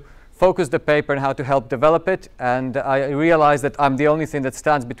how to focus the paper and how to help develop it. And I realize that I'm the only thing that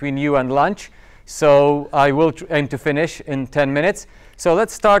stands between you and lunch. So I will aim to finish in 10 minutes. So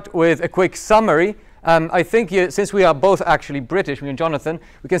let's start with a quick summary. I think since we are both actually British, me and Jonathan,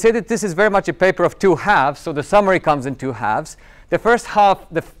 we can say that this is very much a paper of two halves. So the summary comes in two halves. The first half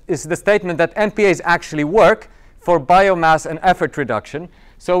is the statement that MPAs actually work for biomass and effort reduction.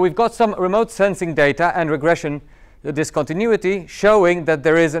 So we've got some remote sensing data and regression discontinuity showing that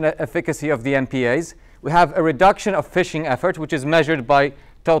there is an efficacy of the MPAs. We have a reduction of fishing effort, which is measured by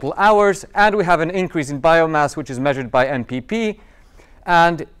total hours, and we have an increase in biomass, which is measured by NPP.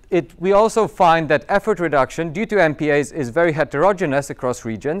 And we also find that effort reduction due to MPAs is very heterogeneous across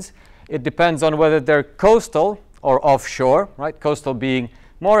regions. It depends on whether they're coastal or offshore, right? Coastal being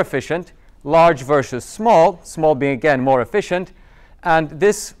more efficient, large versus small, small being again more efficient. And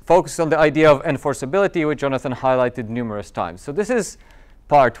this focuses on the idea of enforceability, which Jonathan highlighted numerous times. So this is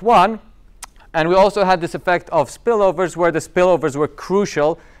part one. And we also had this effect of spillovers, where the spillovers were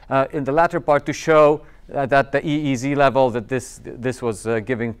crucial in the latter part to show that the EEZ level, that this was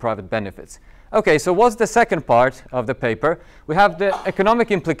giving private benefits. OK, so what's the second part of the paper? We have the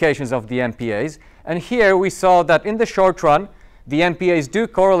economic implications of the MPAs. And here we saw that in the short run, the MPAs do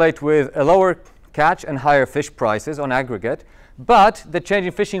correlate with a lower catch and higher fish prices on aggregate. But the change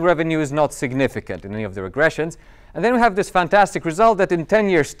in fishing revenue is not significant in any of the regressions. And then we have this fantastic result that in 10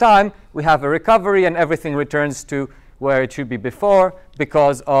 years' time, we have a recovery and everything returns to where it should be before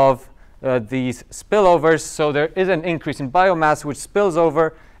because of these spillovers. So there is an increase in biomass which spills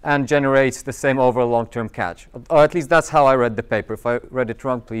over and generates the same overall long-term catch. Or at least that's how I read the paper. If I read it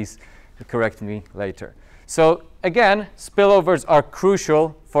wrong, please correct me later. So again, spillovers are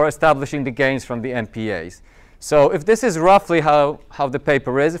crucial for establishing the gains from the MPAs. So if this is roughly how the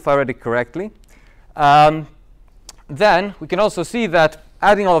paper is, if I read it correctly, then we can also see that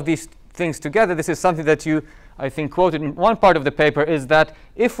adding all of these things together, this is something that you, I think, quoted in one part of the paper, is that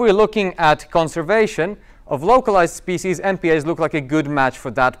if we're looking at conservation of localized species, MPAs look like a good match for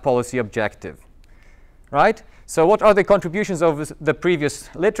that policy objective, right? So what are the contributions of the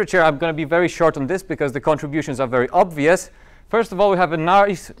previous literature? I'm going to be very short on this because the contributions are very obvious. First of all, we have a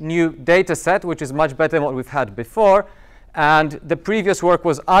nice new data set, which is much better than what we've had before. And the previous work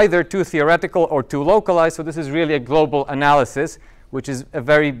was either too theoretical or too localized. So this is really a global analysis which is a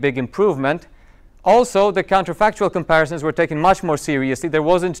very big improvement. Also, the counterfactual comparisons were taken much more seriously. There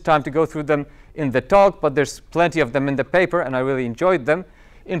wasn't time to go through them in the talk, but there's plenty of them in the paper, and I really enjoyed them.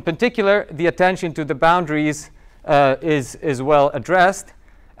 In particular, the attention to the boundaries is well addressed.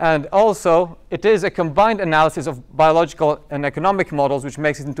 And also, it is a combined analysis of biological and economic models, which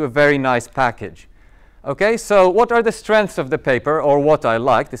makes it into a very nice package. Okay, so what are the strengths of the paper, or what I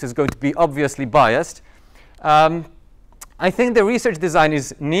like? This is going to be obviously biased. I think the research design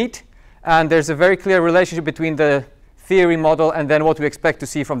is neat, and there's a very clear relationship between the theory model and then what we expect to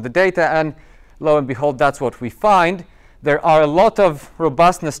see from the data, and lo and behold, that's what we find. There are a lot of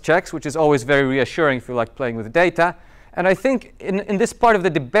robustness checks, which is always very reassuring if you like playing with data. And I think in this part of the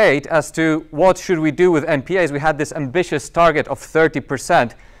debate as to what should we do with MPAs, we had this ambitious target of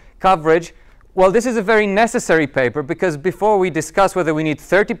 30% coverage. Well, this is a very necessary paper, because before we discuss whether we need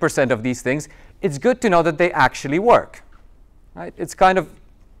 30% of these things, it's good to know that they actually work. Right? It's kind of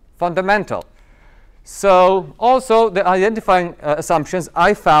fundamental. So also the identifying assumptions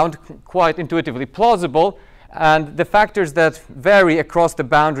I found quite intuitively plausible, and the factors that vary across the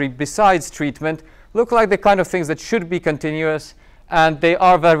boundary besides treatment look like the kind of things that should be continuous, and they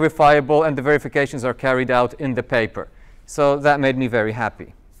are verifiable, and the verifications are carried out in the paper. So that made me very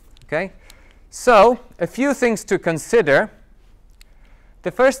happy. Okay? So a few things to consider.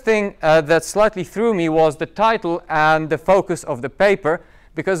 The first thing that slightly threw me was the title and the focus of the paper,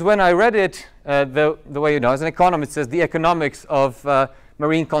 because when I read it the way, as an economist, it says the economics of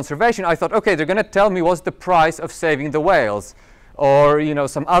marine conservation, I thought, okay, they're going to tell me what's the price of saving the whales, or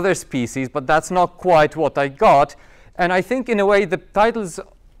some other species, but that's not quite what I got. And I think in a way the title's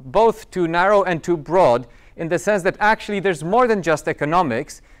both too narrow and too broad, in the sense that actually there's more than just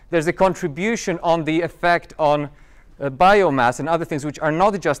economics. There's a contribution on the effect on biomass and other things which are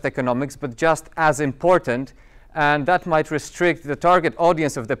not just economics, but just as important, and that might restrict the target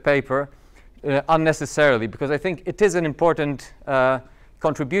audience of the paper unnecessarily, because I think it is an important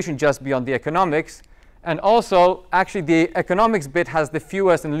contribution just beyond the economics. And also, actually, the economics bit has the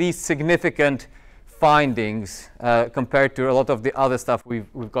fewest and least significant findings compared to a lot of the other stuff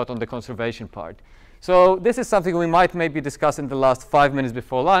we've got on the conservation part. So this is something we might maybe discuss in the last 5 minutes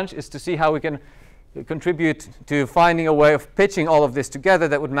before lunch, is to see how we can contribute to finding a way of pitching all of this together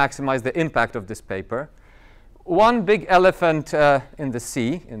that would maximize the impact of this paper. One big elephant in the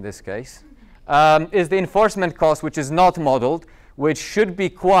sea, in this case, is the enforcement cost, which is not modeled, which should be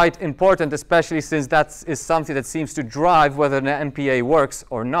quite important, especially since that is something that seems to drive whether an MPA works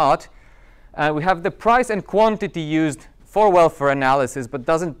or not. We have the price and quantity used for welfare analysis, but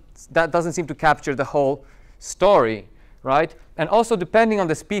that doesn't seem to capture the whole story, right? And also, depending on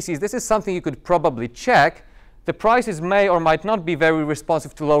the species, this is something you could probably check. The prices may or might not be very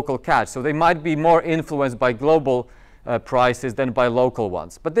responsive to local catch, so they might be more influenced by global prices than by local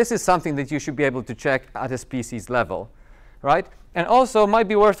ones. But this is something that you should be able to check at a species level, right? And also, it might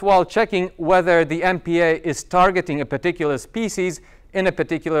be worthwhile checking whether the MPA is targeting a particular species in a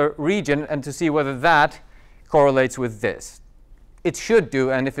particular region, and to see whether that correlates with this. It should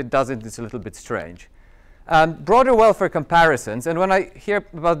do, and if it doesn't, it's a little bit strange. Broader welfare comparisons, and when I hear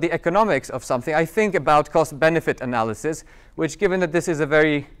about the economics of something, I think about cost-benefit analysis, which, given that this is a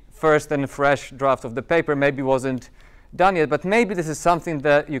very first and fresh draft of the paper, maybe wasn't done yet, but maybe this is something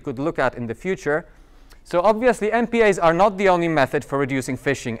that you could look at in the future. So obviously, MPAs are not the only method for reducing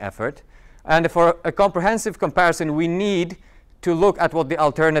fishing effort, and for a comprehensive comparison, we need to look at what the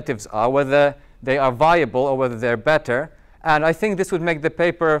alternatives are, whether they are viable or whether they're better. And I think this would make the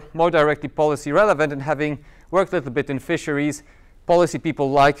paper more directly policy relevant, and having worked a little bit in fisheries, policy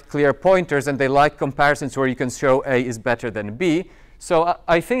people like clear pointers, and they like comparisons where you can show A is better than B. So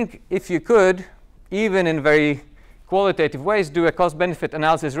I think if you could, even in very qualitative ways, do a cost-benefit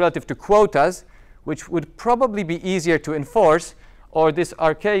analysis relative to quotas, which would probably be easier to enforce, or this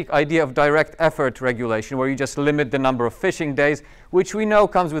archaic idea of direct effort regulation, where you just limit the number of fishing days, which we know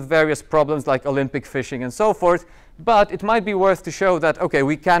comes with various problems like Olympic fishing and so forth. But it might be worth to show that, okay,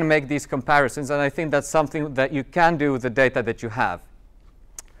 we can make these comparisons, and I think that's something that you can do with the data that you have.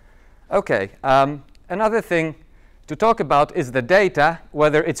 Okay, another thing to talk about is the data,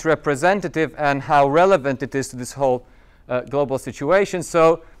 whether it's representative and how relevant it is to this whole global situation.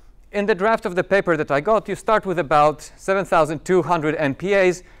 So in the draft of the paper that I got, you start with about 7,200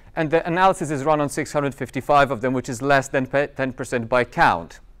 MPAs, and the analysis is run on 655 of them, which is less than 10% by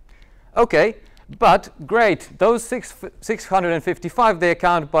count. Okay. But great, those 655, they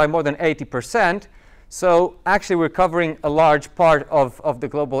account by more than 80%. So actually, we're covering a large part of the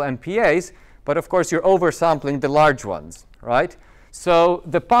global MPAs. But of course, you're oversampling the large ones, right? So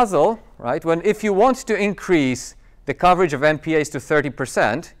the puzzle, right, if you want to increase the coverage of MPAs to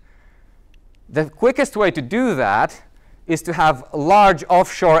 30%, the quickest way to do that is to have large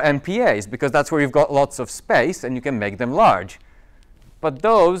offshore MPAs, because that's where you've got lots of space and you can make them large. But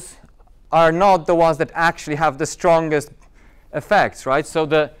those are not the ones that actually have the strongest effects, right? So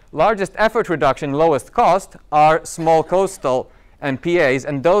the largest effort reduction, lowest cost, are small coastal MPAs,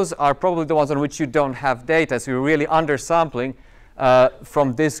 and those are probably the ones on which you don't have data. So you're really undersampling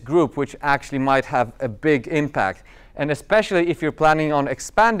from this group, which actually might have a big impact. And especially if you're planning on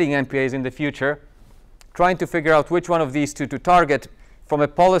expanding MPAs in the future, trying to figure out which one of these two to target from a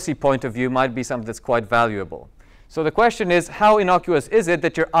policy point of view might be something that's quite valuable. So the question is, how innocuous is it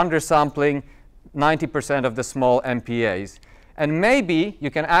that you're undersampling 90% of the small MPAs? And maybe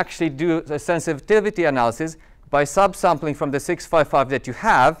you can actually do a sensitivity analysis by subsampling from the 655 that you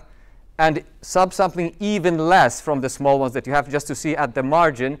have and subsampling even less from the small ones that you have, just to see at the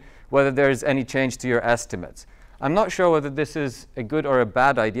margin whether there is any change to your estimates. I'm not sure whether this is a good or a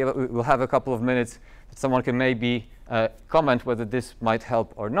bad idea, but we'll have a couple of minutes that someone can maybe comment whether this might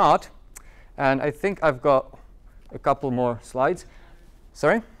help or not. And I think I've got a couple more slides.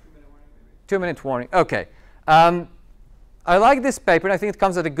 Sorry? 2-minute warning. OK. I like this paper, and I think it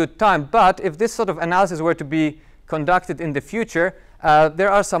comes at a good time. But if this sort of analysis were to be conducted in the future, there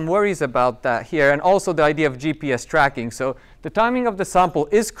are some worries about that here, and also the idea of GPS tracking. So the timing of the sample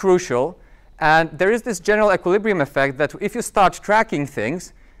is crucial. And there is this general equilibrium effect that if you start tracking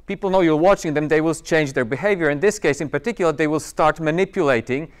things, people know you're watching them, they will change their behavior. In this case, in particular, they will start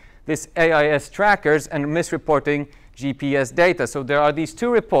manipulating these AIS trackers and misreporting GPS data. So there are these two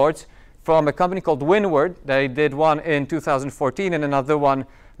reports from a company called Windward. They did one in 2014 and another one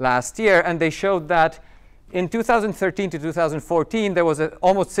last year. And they showed that in 2013 to 2014, there was an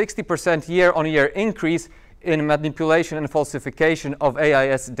almost 60% year-on-year increase in manipulation and falsification of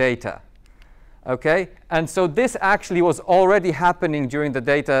AIS data. Okay, and so this actually was already happening during the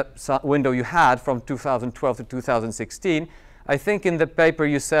data window you had from 2012 to 2016. I think in the paper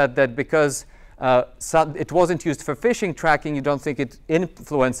you said that because it wasn't used for fishing tracking, you don't think it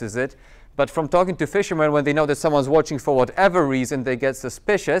influences it. But from talking to fishermen, when they know that someone's watching for whatever reason, they get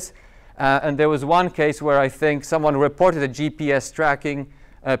suspicious. And there was one case where I think someone reported a GPS tracking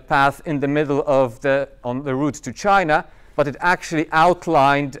path in the middle of on the route to China, but it actually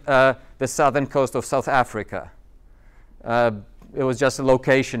outlined the southern coast of South Africa. It was just a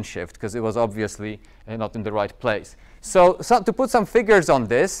location shift because it was obviously not in the right place. So to put some figures on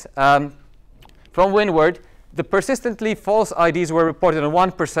this, from Windward, the persistently false IDs were reported on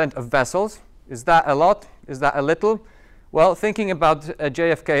 1% of vessels. Is that a lot? Is that a little? Well, thinking about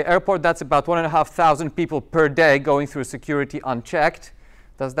JFK Airport, that's about 1,500 people per day going through security unchecked.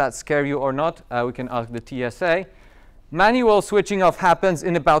 Does that scare you or not? We can ask the TSA. Manual switching off happens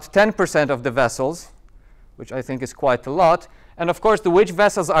in about 10% of the vessels, which I think is quite a lot. And of course, which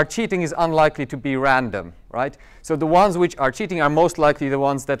vessels are cheating is unlikely to be random, right? So the ones which are cheating are most likely the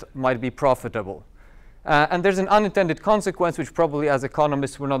ones that might be profitable. And there's an unintended consequence, which probably as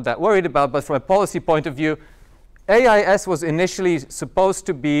economists we're not that worried about, but from a policy point of view, AIS was initially supposed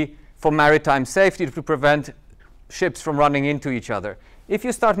to be for maritime safety to prevent ships from running into each other. If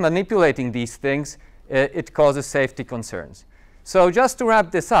you start manipulating these things, it causes safety concerns. So just to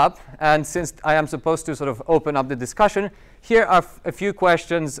wrap this up, and since I am supposed to sort of open up the discussion, here are a few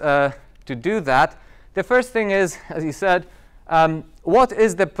questions to do that. The first thing is, as you said, what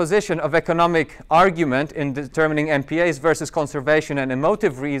is the position of economic argument in determining MPAs versus conservation and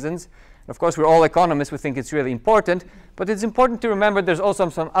emotive reasons? Of course, we're all economists. We think it's really important. But it's important to remember there's also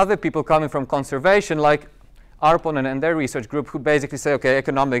some other people coming from conservation, like Arponen and their research group, who basically say, OK,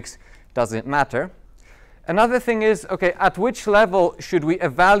 economics doesn't matter. Another thing is, OK, at which level should we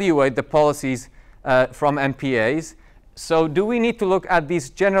evaluate the policies from MPAs? So do we need to look at these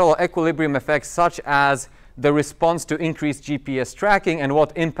general equilibrium effects, such as the response to increased GPS tracking and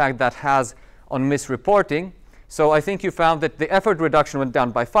what impact that has on misreporting? So I think you found that the effort reduction went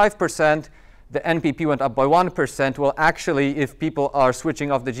down by 5%. The NPP went up by 1%. Well, actually, if people are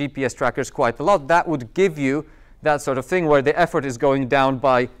switching off the GPS trackers quite a lot, that would give you that sort of thing where the effort is going down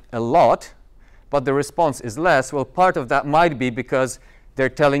by a lot, but the response is less. Well, part of that might be because they're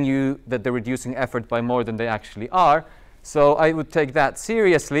telling you that they're reducing effort by more than they actually are. So I would take that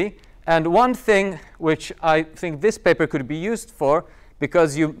seriously. And one thing which I think this paper could be used for,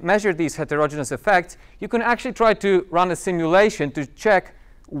 because you measure these heterogeneous effects, you can actually try to run a simulation to check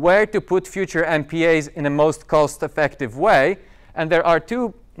where to put future MPAs in the most cost-effective way. And there are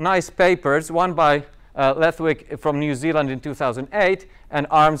two nice papers, one by Lethwick from New Zealand in 2008 and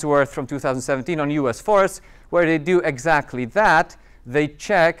Armsworth from 2017 on US forests, where they do exactly that. they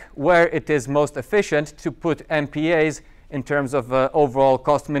check where it is most efficient to put MPAs in terms of overall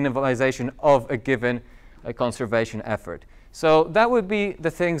cost minimization of a given conservation effort. So that would be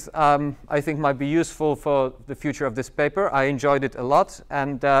the things I think might be useful for the future of this paper. I enjoyed it a lot,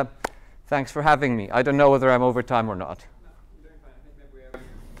 and thanks for having me. I don't know whether I'm over time or not. Maybe we have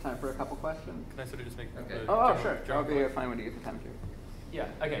time for a couple questions. Can I sort of just make Okay. a Sure. I'll be fine when you get the time to. Yeah,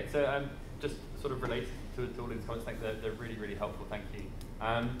 okay, so just sort of related to all these comments, they're really, really helpful, thank you.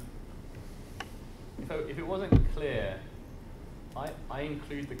 So if it wasn't clear, I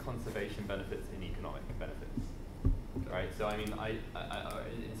include the conservation benefits in economic benefits, right? So I mean,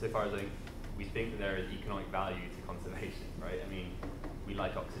 insofar as we think that there is economic value to conservation, right? I mean, we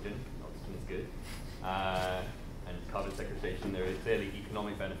like oxygen is good, and carbon sequestration, there is clearly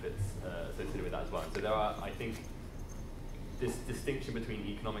economic benefits associated with that as well. So there are, I think, this distinction between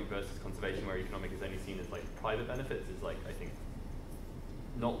economic versus conservation, where economic is only seen as like private benefits, is like, I think,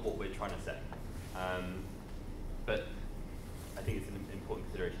 not what we're trying to say. But I think it's an important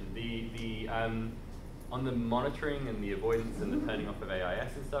consideration. On the monitoring and the avoidance and the turning off of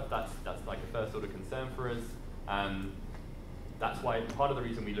AIS and stuff, that's like a first order concern for us. That's why part of the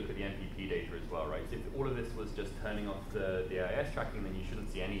reason we look at the NPP data as well, right? So if all of this was just turning off the AIS tracking, then you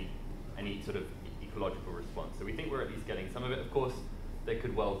shouldn't see any sort of ecological response. So we think we're at least getting some of it. Of course, there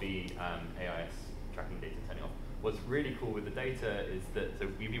could well be AIS tracking data turning off. What's really cool with the data is that, so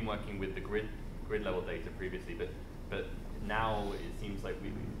we've been working with the grid level data previously, but now it seems like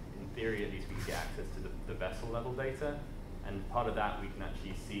in theory at least, we can get access to the vessel level data, and part of that we can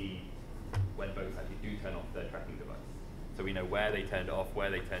actually see when boats actually do turn off their tracking device. So we know where they turned it off, where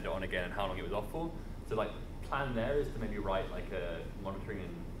they turned it on again, and how long it was off for. So like the plan there is to maybe write like a monitoring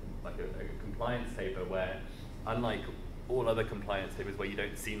and like a compliance paper where, unlike all other compliance papers where you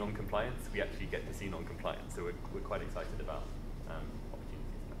don't see non-compliance, we actually get to see non-compliance. So we're quite excited about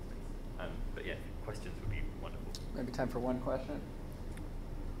opportunities in that space. But yeah, questions would be wonderful. Maybe time for one question.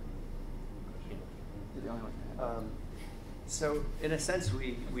 You're the only one. So in a sense,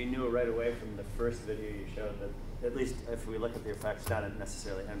 we knew right away from the first video you showed that, at least if we look at the effects not on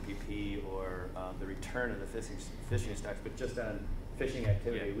necessarily MPP or the return of the fishing stocks, but just on fishing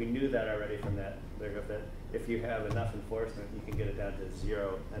activity, Yeah. we knew that already from that if you have enough enforcement, you can get it down to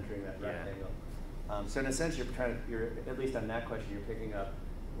zero entering that rectangle. So in a sense, you're at least on that question, you're picking up,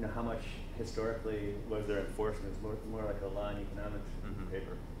 how much historically was there enforcement? It's more like a law and economics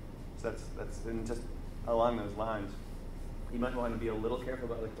paper. So that's and just along those lines, you might want to be a little careful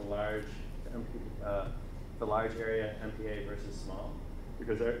about like the large area MPA versus small,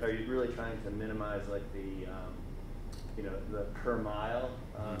 because are you really trying to minimize like the the per mile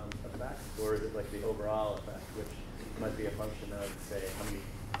effect, or is it like the overall effect, which might be a function of, say,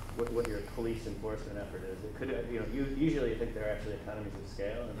 what your police enforcement effort is? It could, usually you think there are actually economies of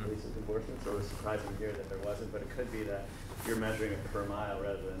scale in police enforcement, so it was surprising here that there wasn't, but it could be that you're measuring it per mile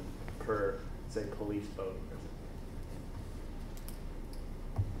rather than per, say, police boat.